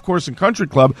Pomona Golf Course and Country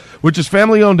Club, which is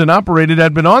family-owned and operated,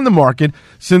 had been on the market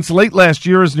since late last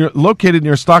year, is located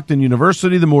near Stockton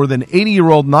University. The more than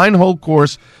 80-year-old 9-hole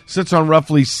course sits on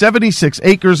roughly 76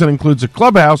 acres and includes a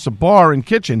clubhouse, a bar, and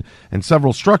kitchen, and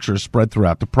several structures spread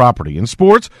throughout the property. In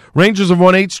sports, Rangers have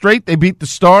won 8 straight. They beat the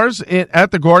Stars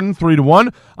at the Garden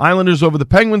 3-1. Islanders over the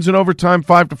Penguins in overtime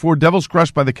 5-4. Devils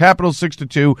crushed by the Capitals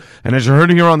 6-2. And as you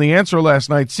heard here on The Answer last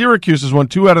night, Syracuse has won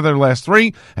 2 out of their last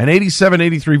 3, an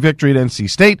 87-83 victory at NC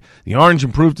State. The Orange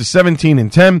improved to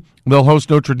 17-10. They'll host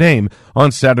Notre Dame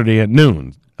on Saturday at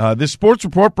noon. This sports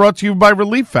report brought to you by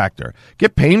Relief Factor.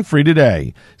 Get pain-free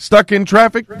today. Stuck in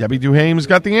traffic? Debbie Duhame's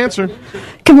got the answer.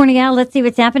 Good morning, Al. Let's see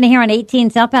what's happening here on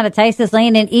 18 southbound at Tices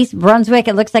Lane in East Brunswick.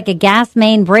 It looks like a gas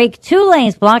main break. 2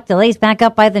 lanes blocked. Delays back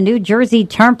up by the New Jersey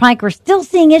Turnpike. We're still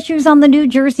seeing issues on the New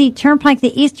Jersey Turnpike.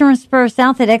 The eastern spur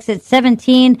south at exit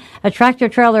 17. A tractor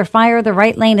trailer fire. The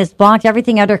right lane is blocked.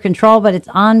 Everything under control, but it's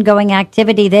ongoing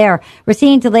activity there. We're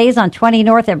seeing delays on 20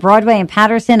 north at Broadway and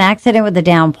Patterson. Accident with the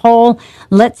down pole.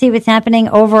 Let's Let's see what's happening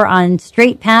over on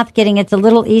Straight Path, getting into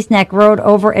Little East Neck Road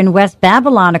over in West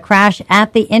Babylon. A crash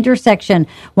at the intersection.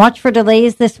 Watch for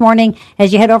delays this morning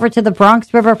as you head over to the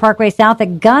Bronx River Parkway South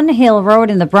at Gun Hill Road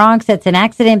in the Bronx. It's an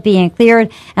accident being cleared,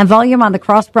 and volume on the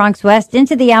Cross Bronx West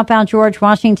into the outbound George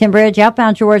Washington Bridge.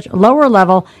 Outbound George, lower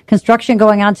level. Construction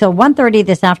going on till 1:30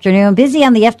 this afternoon. Busy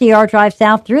on the FDR Drive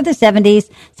South through the 70s.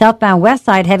 Southbound West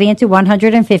Side heavy into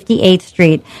 158th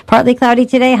Street. Partly cloudy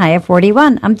today, high of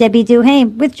 41. I'm Debbie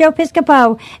Duhame with Joe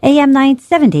Piscopo, AM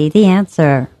 970, The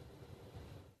Answer.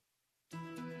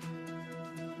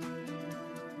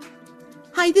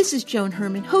 Hi, this is Joan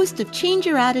Herman, host of Change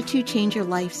Your Attitude, Change Your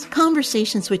Life's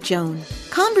Conversations with Joan.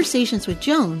 Conversations with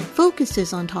Joan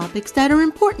focuses on topics that are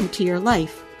important to your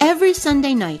life. Every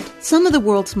Sunday night, some of the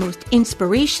world's most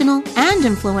inspirational and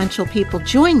influential people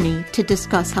join me to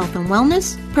discuss health and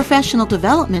wellness, professional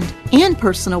development, and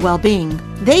personal well-being.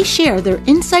 They share their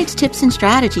insights, tips, and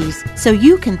strategies so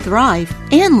you can thrive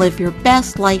and live your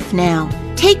best life now.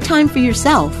 Take time for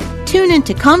yourself. Tune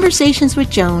into Conversations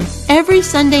with Joan every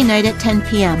Sunday night at 10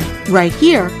 p.m. right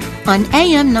here on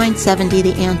AM 970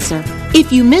 The Answer.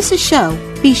 If you miss a show,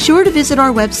 be sure to visit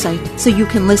our website so you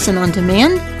can listen on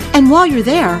demand. And while you're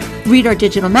there, read our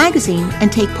digital magazine and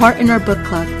take part in our book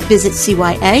club. Visit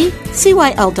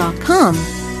CYACYL.com.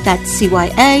 That's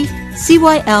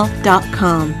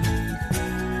CYACYL.com.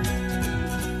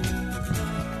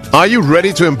 Are you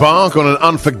ready to embark on an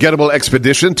unforgettable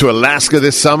expedition to Alaska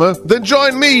this summer? Then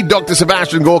join me, Dr.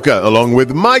 Sebastian Gorka, along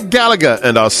with Mike Gallagher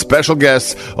and our special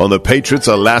guests on the Patriots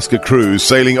Alaska Cruise,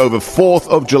 sailing over 4th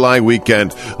of July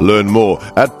weekend. Learn more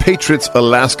at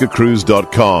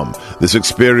patriotsalaskacruise.com. This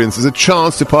experience is a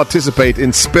chance to participate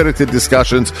in spirited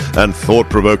discussions and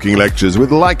thought-provoking lectures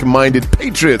with like-minded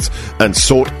patriots and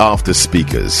sought-after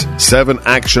speakers. 7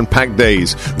 action-packed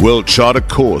days will chart a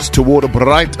course toward a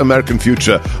bright American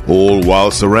future, all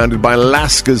while surrounded by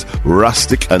Alaska's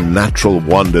rustic and natural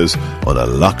wonders on a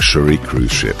luxury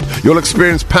cruise ship. You'll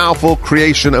experience powerful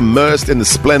creation immersed in the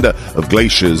splendor of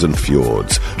glaciers and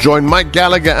fjords. Join Mike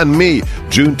Gallagher and me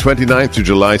June 29th to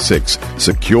July 6th.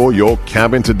 Secure your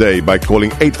cabin today by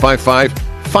calling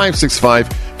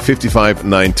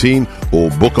 855-565-5519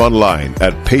 or book online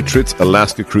at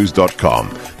patriotsalaskacruise.com.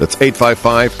 That's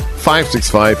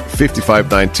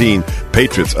 855-565-5519,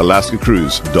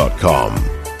 patriotsalaskacruise.com.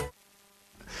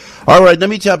 All right, let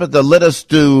me tap at the Let Us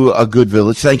Do a Good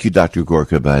Village. Thank you, Dr.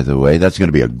 Gorka, by the way. That's going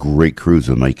to be a great cruise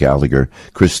with Mike Gallagher,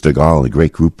 Chris Stegall, a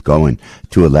great group going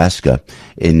to Alaska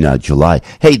in July.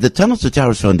 Hey, the Tunnels to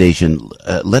Towers Foundation,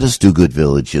 Let Us Do Good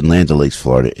Village in Land O'Lakes,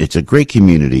 Florida. It's a great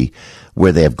community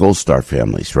where they have Gold Star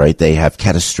families, right? They have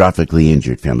catastrophically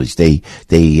injured families. They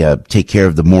take care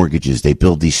of the mortgages. They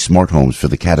build these smart homes for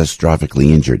the catastrophically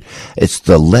injured. It's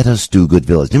the Let Us Do Good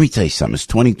Village. Let me tell you something. It's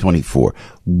 2024.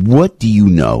 What do you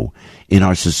know in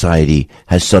our society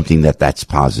has something that's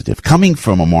positive? Coming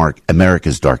from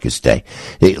America's darkest day.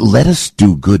 Let Us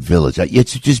Do Good Village.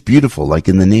 It's just beautiful, like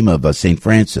in the name of St.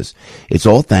 Francis. It's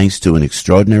all thanks to an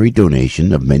extraordinary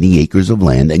donation of many acres of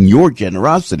land and your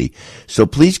generosity. So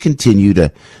please continue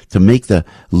to make the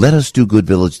Let Us Do Good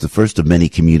Village the first of many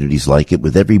communities like it.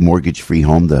 With every mortgage-free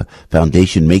home, the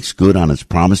foundation makes good on its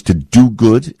promise to do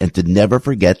good and to never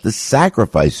forget the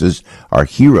sacrifices our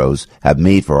heroes have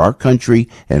made for our country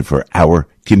and for our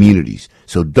communities.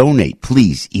 So donate,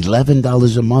 please,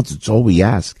 $11 a month. It's all we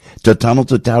ask. To Tunnel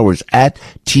to Towers at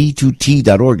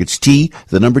T2T.org. It's T,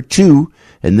 the number 2,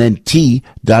 and then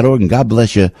T.org. And God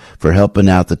bless you for helping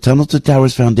out the Tunnel to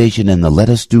Towers Foundation and the Let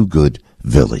Us Do Good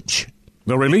Village.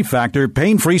 The Relief Factor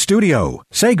Pain-Free Studio.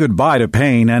 Say goodbye to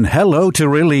pain and hello to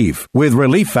relief with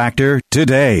Relief Factor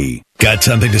today. Got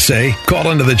something to say? Call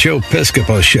into the Joe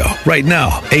Piscopo Show right now.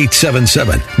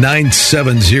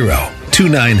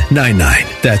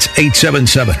 877-970-2999. That's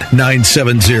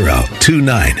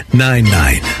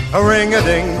 877-970-2999. A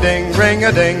ring-a-ding-ding,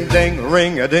 ring-a-ding-ding,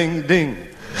 ring-a-ding-ding.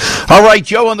 All right,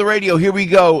 Joe on the radio. Here we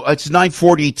go. It's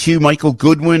 9:42. Michael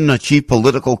Goodwin, a chief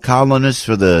political columnist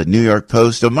for the New York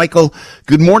Post. So, Michael,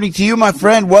 good morning to you, my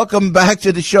friend. Welcome back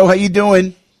to the show. How you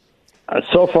doing?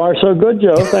 So far, so good,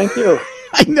 Joe. Thank you.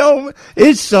 I know.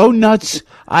 It's so nuts.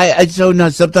 It's so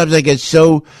nuts. Sometimes I get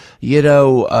so,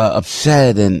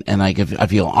 upset and I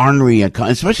feel ornery,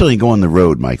 especially when you go on the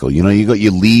road, Michael. You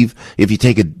leave, if you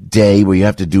take a day where you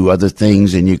have to do other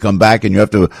things and you come back and you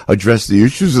have to address the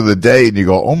issues of the day and you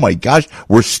go, oh my gosh,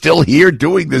 we're still here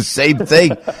doing the same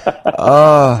thing.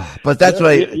 But that's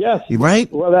why, yes. Right?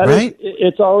 Well, right?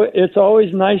 It's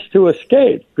always nice to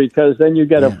escape because then you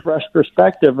get a fresh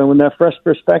perspective. And when that fresh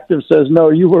perspective says, no,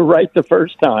 you were right the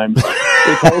first time,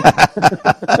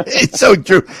 It's so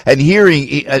true. And hearing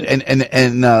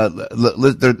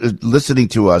listening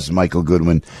to us, Michael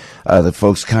Goodwin, the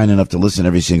folks kind enough to listen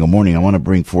every single morning. I want to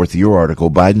bring forth your article,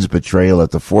 Biden's betrayal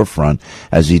at the forefront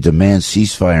as he demands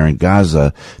ceasefire in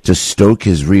Gaza to stoke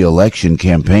his re-election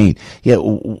campaign. Yeah,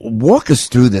 walk us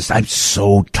through this. I'm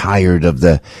so tired of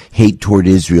the hate toward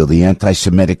Israel, the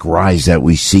anti-Semitic rise that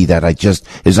we see that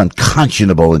is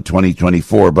unconscionable in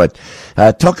 2024. But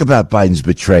talk about Biden's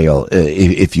betrayal,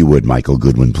 if you would, Michael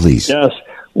Goodwin, please. Yes.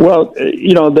 Well,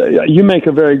 you make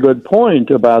a very good point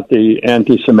about the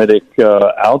anti-Semitic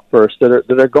outbursts that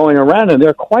are going around, and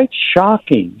they're quite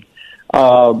shocking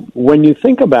when you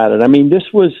think about it. I mean,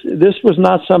 this was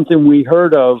not something we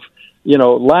heard of,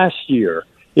 last year.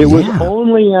 It was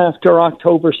only after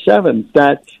October 7th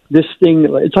that this thing,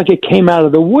 it's like it came out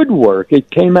of the woodwork. It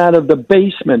came out of the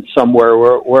basement somewhere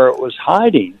where it was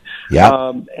hiding.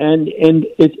 Yeah. And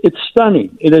it's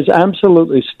stunning. It is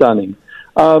absolutely stunning.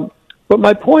 But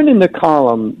my point in the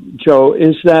column, Joe,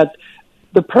 is that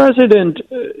the president,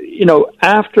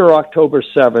 after October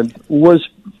 7th was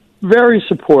very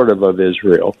supportive of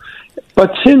Israel.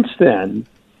 But since then,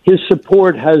 his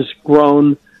support has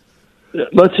grown.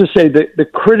 Let's just say the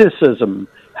criticism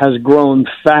has grown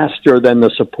faster than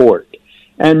the support.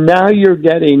 And now you're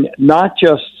getting not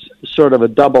just sort of a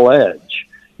double edge.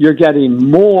 You're getting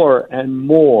more and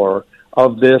more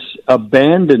of this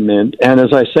abandonment. And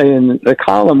as I say in the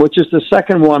column, which is the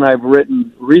second one I've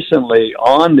written recently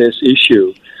on this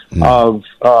issue of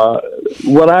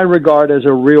what I regard as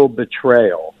a real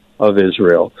betrayal of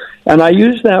Israel. And I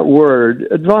use that word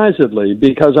advisedly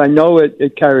because I know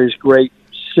it carries great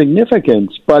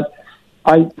significance, but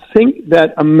I think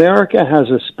that America has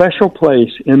a special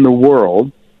place in the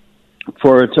world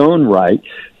for its own right,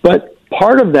 but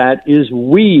part of that is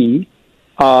we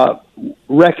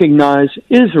recognize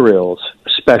Israel's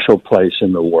special place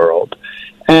in the world.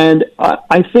 And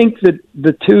I think that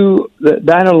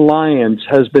that alliance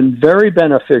has been very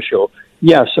beneficial.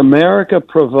 Yes, America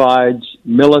provides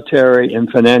military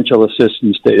and financial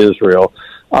assistance to Israel,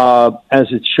 as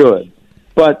it should.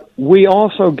 But we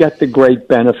also get the great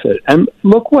benefit. And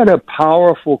look what a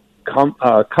powerful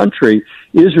country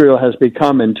Israel has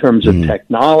become in terms of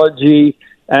technology.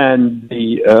 And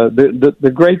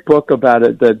the great book about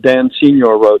it that Dan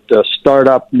Senior wrote,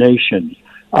 Startup Nation.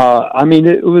 I mean,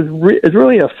 it's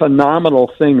really a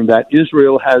phenomenal thing that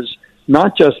Israel has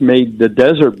not just made the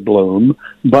desert bloom,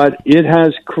 but it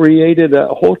has created a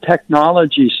whole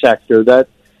technology sector that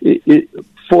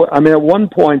at one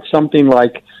point something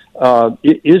like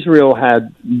Israel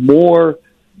had more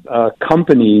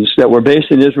companies that were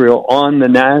based in Israel on the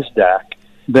NASDAQ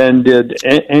than did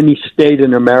any state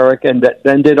in America, and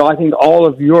than did, I think, all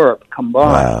of Europe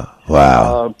combined.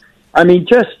 Wow. I mean,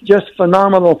 just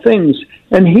phenomenal things.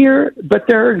 And but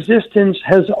their existence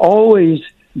has always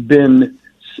been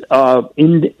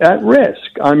at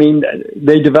risk. I mean,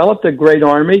 they developed a great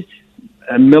army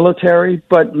and military,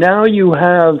 but now you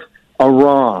have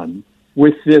Iran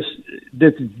with this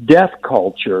death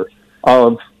culture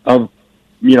of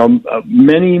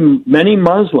many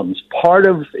Muslims. Part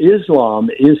of Islam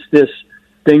is this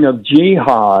thing of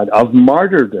jihad, of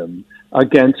martyrdom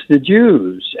against the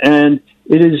Jews. And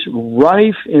it is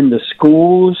rife in the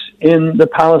schools in the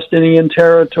Palestinian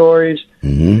territories,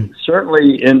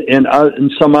 certainly in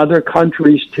some other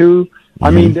countries too.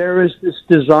 I mean, there is this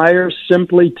desire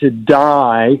simply to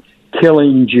die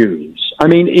killing Jews. I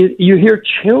mean, you hear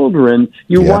children,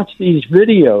 watch these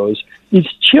videos, these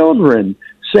children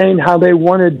saying how they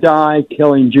want to die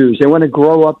killing Jews. They want to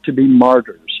grow up to be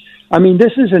martyrs. I mean,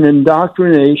 this is an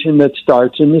indoctrination that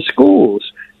starts in the schools.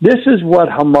 This is what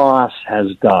Hamas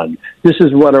has done. This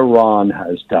is what Iran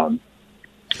has done.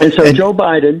 And so Joe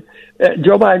Biden,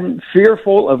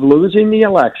 fearful of losing the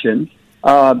election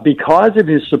because of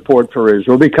his support for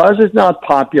Israel, because it's not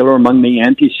popular among the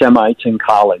anti-Semites in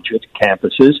college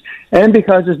campuses, and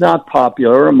because it's not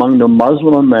popular among the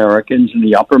Muslim Americans in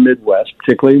the upper Midwest,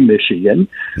 particularly Michigan,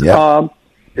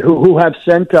 who have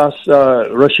sent us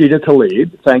Rashida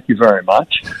Tlaib. Thank you very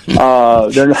much.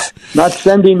 They're not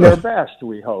sending their best,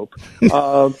 we hope.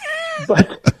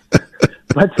 But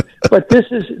this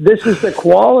is the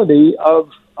quality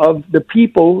of the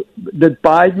people that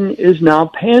Biden is now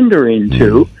pandering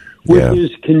to with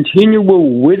his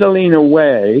continual whittling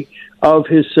away of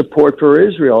his support for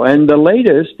Israel. And the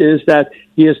latest is that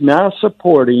he is now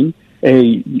supporting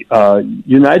a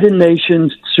United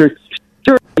Nations Security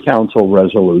Council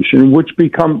resolution, which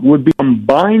would become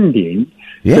binding,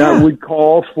 that would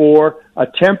call for a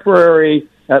temporary,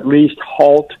 at least,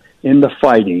 halt in the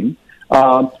fighting.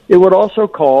 It would also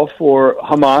call for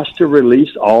Hamas to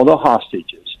release all the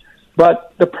hostages.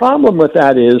 But the problem with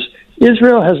that is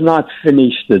Israel has not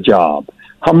finished the job.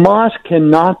 Hamas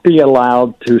cannot be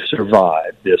allowed to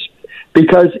survive this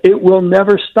because it will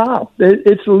never stop.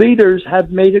 Its leaders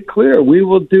have made it clear. We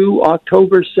will do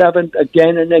October 7th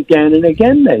again and again and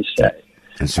again, they say.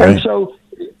 That's right. And so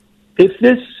if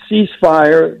this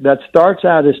ceasefire that starts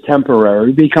out as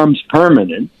temporary becomes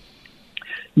permanent,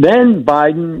 then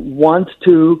Biden wants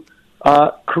to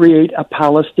create a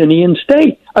Palestinian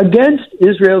state against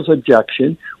Israel's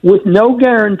objection, with no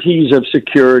guarantees of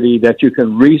security that you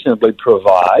can reasonably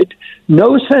provide,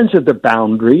 no sense of the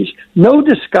boundaries, no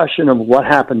discussion of what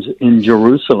happens in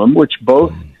Jerusalem, which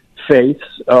both faiths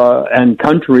and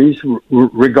countries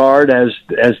regard as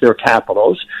their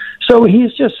capitals. So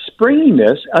he's just springing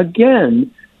this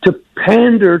again to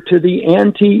pander to the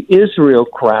anti-Israel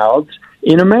crowds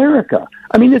in America.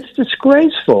 I mean, it's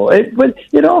disgraceful. But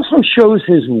it also shows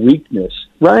his weakness,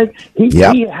 right? He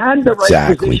had the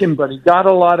right position, but he got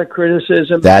a lot of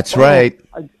criticism. That's right.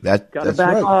 Got to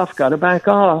back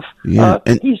off. Yeah,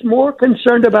 he's more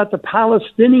concerned about the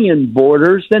Palestinian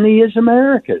borders than he is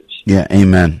America's. Yeah,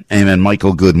 amen.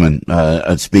 Michael Goodman,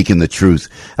 speaking the truth.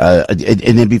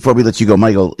 And then before we let you go,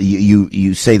 Michael,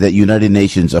 you say that United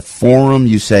Nations, a forum,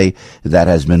 you say, that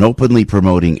has been openly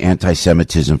promoting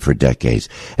anti-Semitism for decades.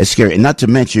 It's scary. And not to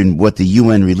mention what the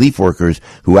UN relief workers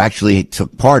who actually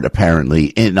took part, apparently,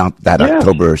 in that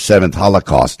October 7th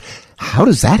Holocaust. How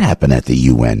does that happen at the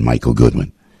UN, Michael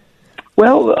Goodman?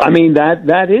 Well, I mean,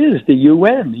 that is the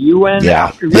UN. The UN,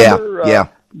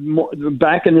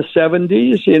 back in the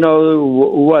 70s,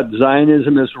 what,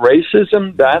 Zionism is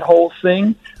racism, that whole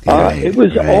thing. It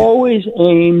was always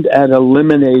aimed at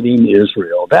eliminating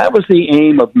Israel. That was the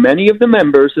aim of many of the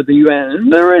members of the UN.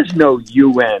 And there is no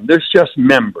UN. There's just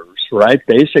members, right,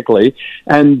 basically.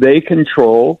 And they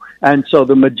control. And so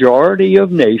the majority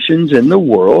of nations in the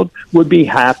world would be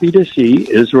happy to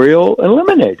see Israel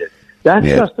eliminated. That's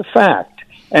just a fact.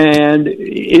 And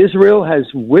Israel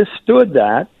has withstood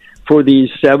that for these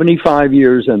 75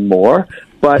 years and more.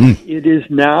 But it is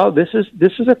now, this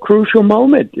is a crucial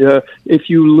moment. If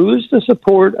you lose the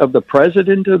support of the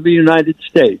President of the United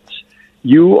States,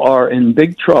 you are in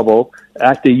big trouble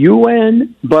at the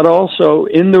UN, but also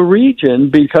in the region,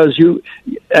 because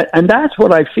and that's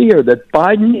what I fear, that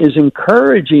Biden is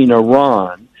encouraging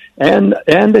Iran and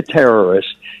the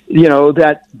terrorists,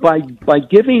 that by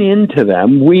giving in to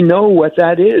them, we know what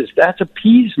that is. That's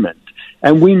appeasement.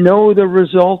 And we know the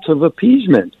results of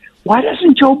appeasement. Why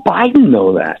doesn't Joe Biden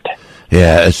know that?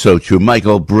 Yeah, it's so true.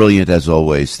 Michael, brilliant as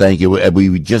always. Thank you.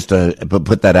 We just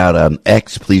put that out on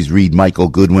X. Please read Michael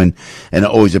Goodwin. And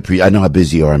always I know how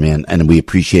busy you are, man. And we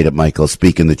appreciate it, Michael,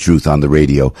 speaking the truth on the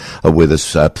radio with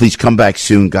us. Please come back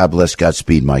soon. God bless.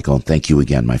 Godspeed, Michael. Thank you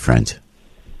again, my friend.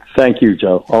 Thank you,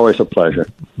 Joe. Always a pleasure.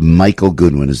 Michael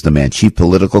Goodwin is the man, chief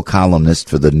political columnist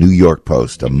for the New York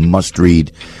Post, a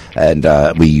must-read, and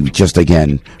we just,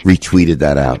 again, retweeted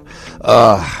that out.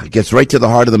 It gets right to the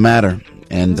heart of the matter,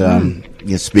 and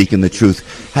you're speaking the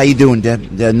truth. How you doing,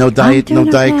 Deb? No diet, no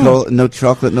Diet Cola, no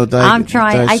chocolate, no diet? I'm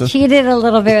trying. I cheated a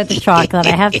little bit with the chocolate,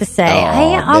 I have to say.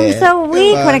 I'm so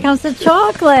weak when it comes to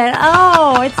chocolate.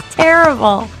 Oh, it's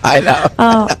terrible. I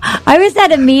know. I was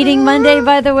at a meeting Monday,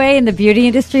 by the way, in the beauty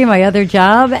industry, my other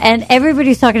job, and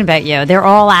everybody's talking about you. They're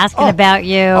all asking about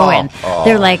you, and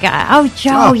they're like,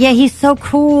 Joe, yeah, he's so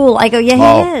cool. I go,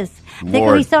 yeah, he is. They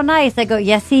go, he's so nice. I go,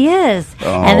 yes, he is.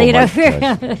 And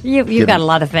you've got a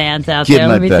lot of fans out there.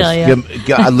 Let me tell you.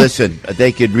 Listen,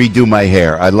 they could redo my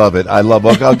hair. I love it.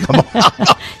 Come on.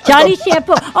 Johnny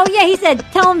Shampoo. Oh yeah, he said,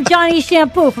 tell him Johnny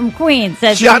Shampoo from Queens.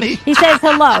 Johnny. He says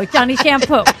hello, Johnny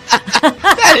Shampoo.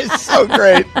 That is so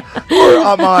great.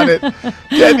 I'm on it.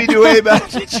 Debbie Duane,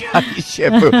 Johnny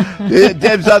Shampoo.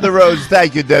 Deb's on the roads.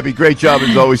 Thank you, Debbie. Great job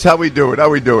as always. How we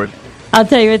doing? I'll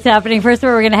tell you what's happening. First of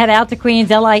all, we're going to head out to Queens,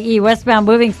 LIE, westbound,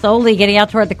 moving slowly, getting out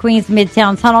toward the Queens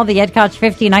Midtown Tunnel, the Ed Koch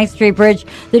 59th Street Bridge.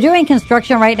 They're doing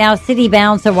construction right now,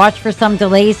 city-bound, so watch for some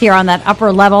delays here on that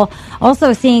upper level.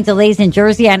 Also seeing delays in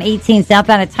Jersey on 18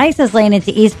 southbound at Tice's Lane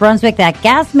into East Brunswick. That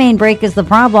gas main break is the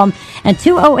problem. And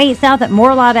 208 south at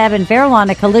Moorlot Ave in Fairlawn,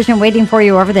 a collision waiting for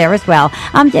you over there as well.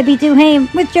 I'm Debbie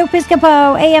Duhame with Joe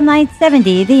Piscopo, AM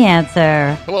 970, The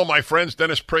Answer. Hello, my friends.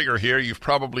 Dennis Prager here. You've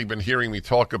probably been hearing me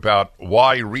talk about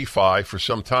Why Refi for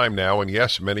some time now, and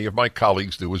yes, many of my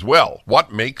colleagues do as well.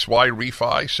 What makes Why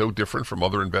Refi so different from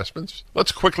other investments?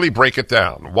 Let's quickly break it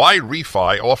down. Why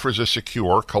Refi offers a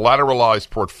secure, collateralized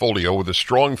portfolio with a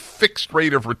strong fixed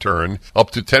rate of return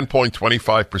up to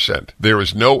 10.25%. There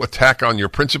is no attack on your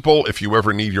principal if you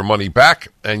ever need your money back,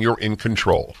 and you're in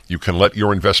control. You can let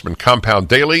your investment compound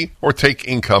daily or take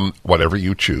income, whatever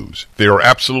you choose. There are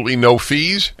absolutely no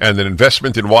fees, and an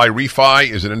investment in Why Refi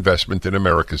is an investment in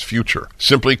America's future.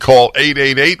 Simply call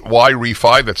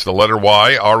 888-Y-REFI, that's the letter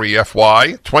Y,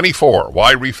 R-E-F-Y, 24,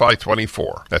 Y-REFI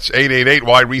 24. That's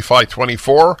 888-Y-REFI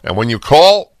 24, and when you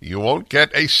call, you won't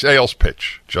get a sales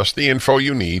pitch, just the info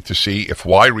you need to see if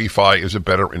Why Refi is a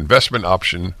better investment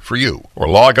option for you. Or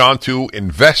log on to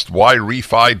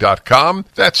investwhyrefi.com.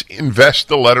 That's invest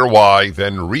the letter Y,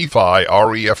 then refi,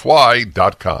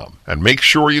 R-E-F-Y.com. And make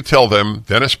sure you tell them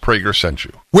Dennis Prager sent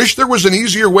you. Wish there was an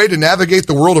easier way to navigate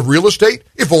the world of real estate?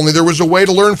 If only there was a way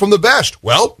to learn from the best.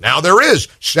 Well, now there is.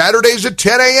 Saturdays at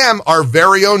 10 a.m., our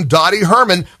very own Dottie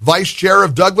Herman, Vice Chair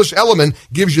of Douglas Elliman,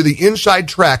 gives you the inside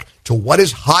track to what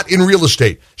is hot in real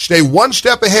estate. Stay one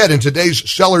step ahead in today's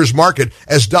seller's market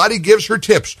as Dottie gives her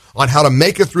tips on how to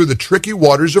make it through the tricky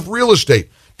waters of real estate.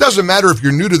 Doesn't matter if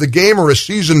you're new to the game or a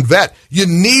seasoned vet, you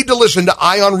need to listen to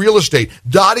Eye on Real Estate.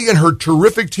 Dottie and her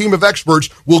terrific team of experts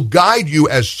will guide you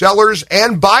as sellers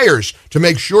and buyers to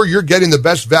make sure you're getting the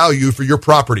best value for your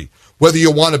property. Whether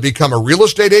you want to become a real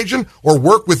estate agent or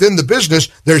work within the business,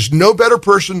 there's no better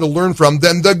person to learn from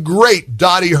than the great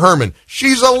Dottie Herman.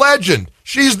 She's a legend.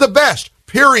 She's the best,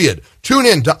 period. Tune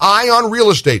in to Eye on Real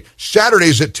Estate,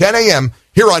 Saturdays at 10 a.m.,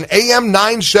 here on AM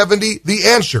 970, The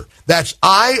Answer. That's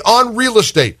Eye on Real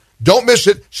Estate. Don't miss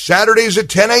it, Saturdays at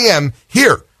 10 a.m.,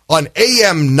 here on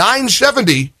AM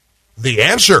 970, The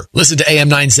Answer. Listen to AM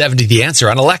 970, The Answer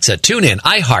on Alexa, TuneIn,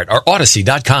 iHeart, or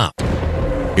Odyssey.com.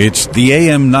 It's the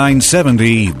AM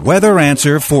 970 Weather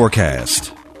Answer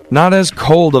Forecast. Not as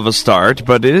cold of a start,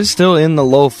 but it is still in the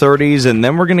low 30s, and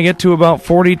then we're going to get to about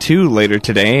 42 later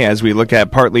today as we look at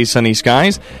partly sunny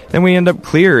skies. Then we end up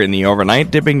clear in the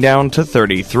overnight, dipping down to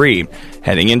 33.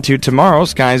 Heading into tomorrow,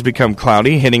 skies become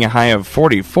cloudy, hitting a high of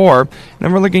 44.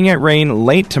 Then we're looking at rain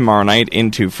late tomorrow night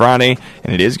into Friday,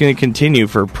 and it is going to continue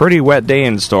for a pretty wet day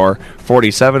in store.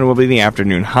 47 will be the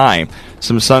afternoon high.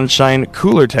 Some sunshine,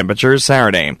 cooler temperatures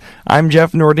Saturday. I'm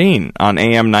Jeff Nordine on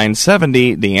AM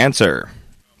 970, The Answer.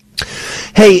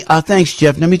 Hey, thanks,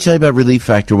 Jeff. Let me tell you about Relief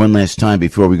Factor one last time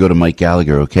before we go to Mike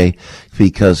Gallagher, okay?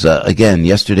 Because, again,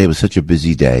 yesterday was such a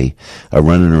busy day,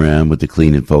 running around with the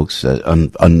cleaning folks,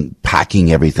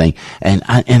 unpacking everything. And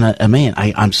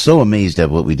I'm so amazed at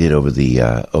what we did over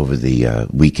the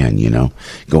weekend, you know,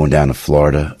 going down to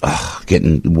Florida,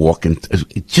 walking,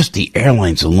 just the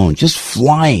airlines alone, just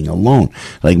flying alone,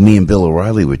 like me and Bill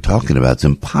O'Reilly were talking about. It's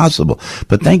impossible.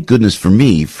 But thank goodness for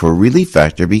me, for Relief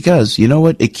Factor, because you know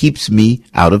what? It keeps me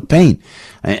out of pain.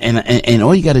 And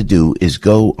all you got to do is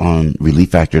go on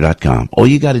ReliefFactor.com. All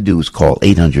you got to do is call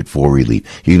 800-4RELIEF.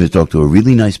 You're going to talk to a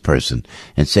really nice person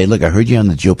and say, look, I heard you on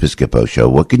the Joe Piscopo show.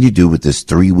 What can you do with this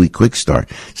 3-week quick start?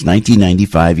 It's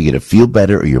 $19.95. You get a feel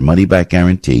better or your money back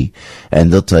guarantee.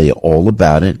 And they'll tell you all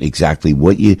about it, exactly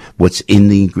what's in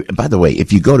the, by the way,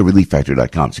 if you go to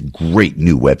ReliefFactor.com, it's a great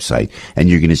new website. And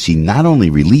you're going to see not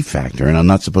only Relief Factor, and I'm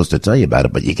not supposed to tell you about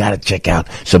it, but you got to check out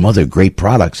some other great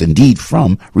products, indeed,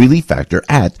 from Relief Factor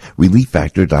at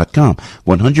ReliefFactor.com.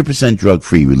 100%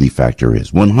 drug-free Relief Factor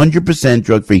is. 100%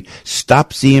 drug-free.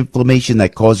 Stops the inflammation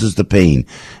that causes the pain.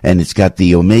 And it's got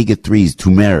the omega-3s,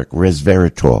 turmeric,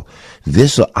 resveratrol.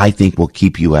 This, I think, will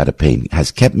keep you out of pain.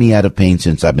 Has kept me out of pain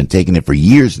since I've been taking it for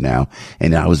years now.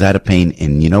 And I was out of pain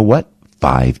in, you know what?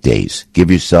 5 days.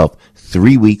 Give yourself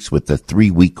 3 weeks with the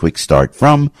 3-week quick start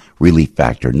from Relief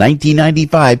Factor.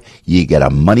 $19.95. You get a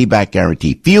money-back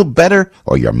guarantee. Feel better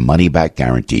or your money-back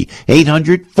guarantee.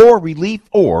 800-4RELIEF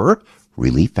or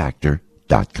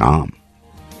ReliefFactor.com.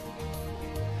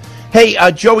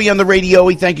 Hey, Joey on the radio.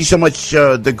 Thank you so much.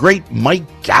 The great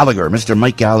Mike Gallagher. Mr.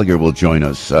 Mike Gallagher will join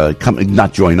us.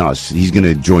 Not join us. He's going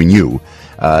to join you.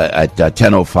 At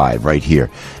 10:05 right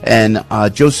here. And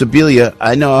Joe Sibilia,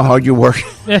 I know how hard you work.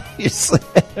 This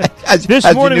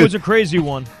morning was a crazy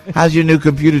one. How's your new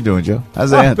computer doing, Joe?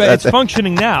 It's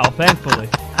functioning now, thankfully.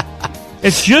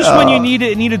 It's just when you need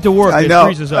it to work, it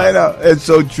freezes up. I know. It's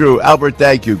so true. Albert,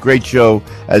 thank you. Great show,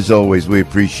 as always. We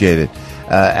appreciate it.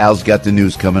 Al's got the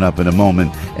news coming up in a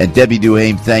moment. And Debbie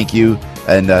Duhame, thank you.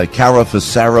 And Cara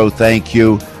Fasaro, thank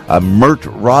you. Mert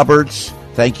Roberts,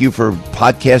 thank you for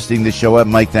podcasting the show up.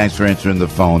 Mike, thanks for answering the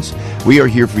phones. We are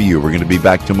here for you. We're going to be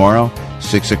back tomorrow,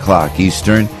 6 o'clock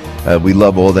Eastern. We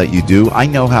love all that you do. I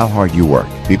know how hard you work.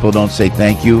 People don't say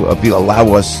thank you. People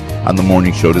allow us on the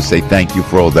morning show to say thank you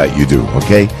for all that you do,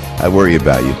 okay? I worry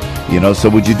about you. You know, so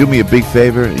would you do me a big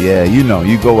favor? Yeah, you know,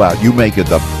 you go out, you make it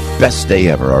the best day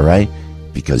ever, all right?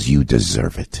 Because you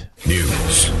deserve it.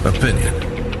 News,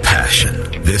 opinion,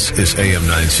 passion. This is AM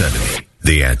 970.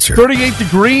 The Answer. 38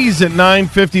 degrees at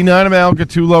 9:59. I'm Al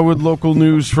Gattullo with local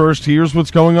news first. Here's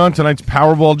what's going on. Tonight's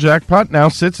Powerball jackpot now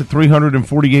sits at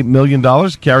 $348 million.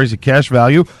 Carries a cash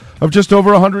value of just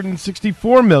over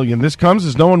 $164 million. This comes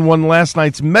as no one won last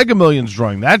night's Mega Millions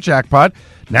drawing. That jackpot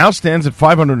now stands at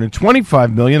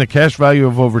 $525 million, a cash value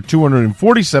of over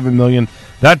 $247 million.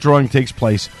 That drawing takes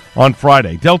place on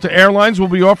Friday. Delta Airlines will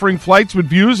be offering flights with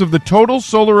views of the total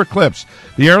solar eclipse.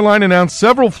 The airline announced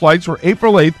several flights for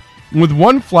April 8th, with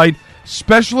one flight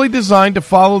specially designed to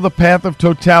follow the path of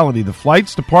totality. The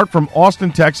flights depart from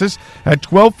Austin, Texas at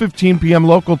 12:15 p.m.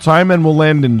 local time and will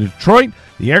land in Detroit.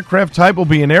 The aircraft type will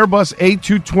be an Airbus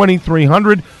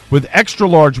A220-300 with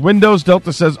extra-large windows.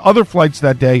 Delta says other flights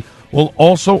that day will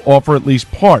also offer at least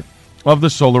part of the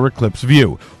solar eclipse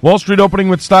view. Wall Street opening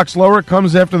with stocks lower. It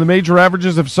comes after the major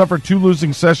averages have suffered 2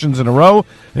 losing sessions in a row.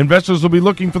 Investors will be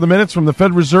looking for the minutes from the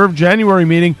Fed Reserve January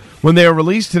meeting when they are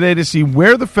released today to see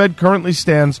where the Fed currently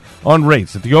stands on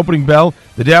rates. At the opening bell,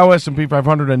 the Dow, S&P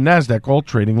 500, and NASDAQ all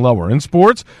trading lower. In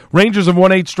sports, Rangers have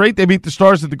won 8 straight. They beat the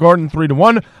Stars at the Garden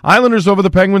 3-1. Islanders over the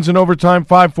Penguins in overtime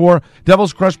 5-4.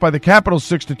 Devils crushed by the Capitals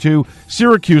 6-2.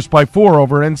 Syracuse by 4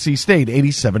 over NC State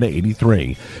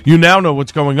 87-83. You now know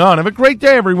what's going on. Have a great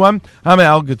day, everyone. I'm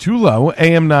Al Gattullo,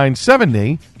 AM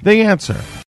 970, The Answer.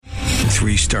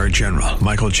 3-star General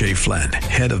Michael J. Flynn,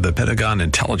 head of the Pentagon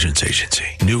Intelligence Agency,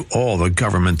 knew all the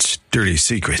government's dirty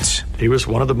secrets. He was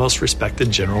one of the most respected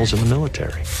generals in the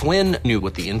military. Flynn knew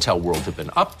what the intel world had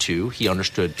been up to. He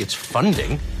understood its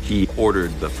funding. He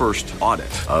ordered the first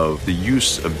audit of the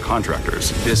use of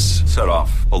contractors. This set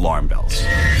off alarm bells.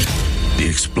 The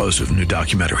explosive new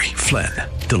documentary, Flynn,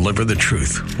 Deliver the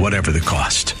Truth, Whatever the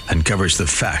Cost, uncovers the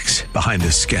facts behind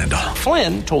this scandal.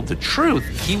 Flynn told the truth.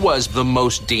 He was the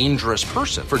most dangerous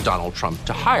person for Donald Trump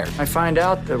to hire. I find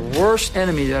out the worst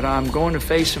enemy that I'm going to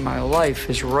face in my life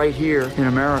is right here in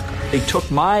America. They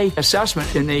took my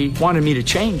assessment and they wanted me to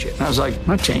change it. And I was like, I'm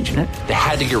not changing it. They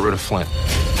had to get rid of Flynn.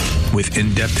 With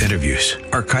in-depth interviews,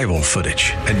 archival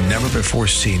footage, and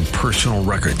never-before-seen personal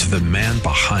records of the man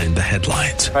behind the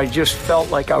headlines. I just felt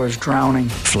like I was drowning.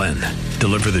 Flynn,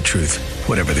 Deliver the Truth,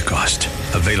 Whatever the Cost.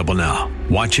 Available now.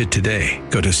 Watch it today.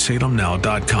 Go to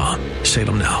salemnow.com.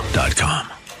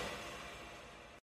 salemnow.com.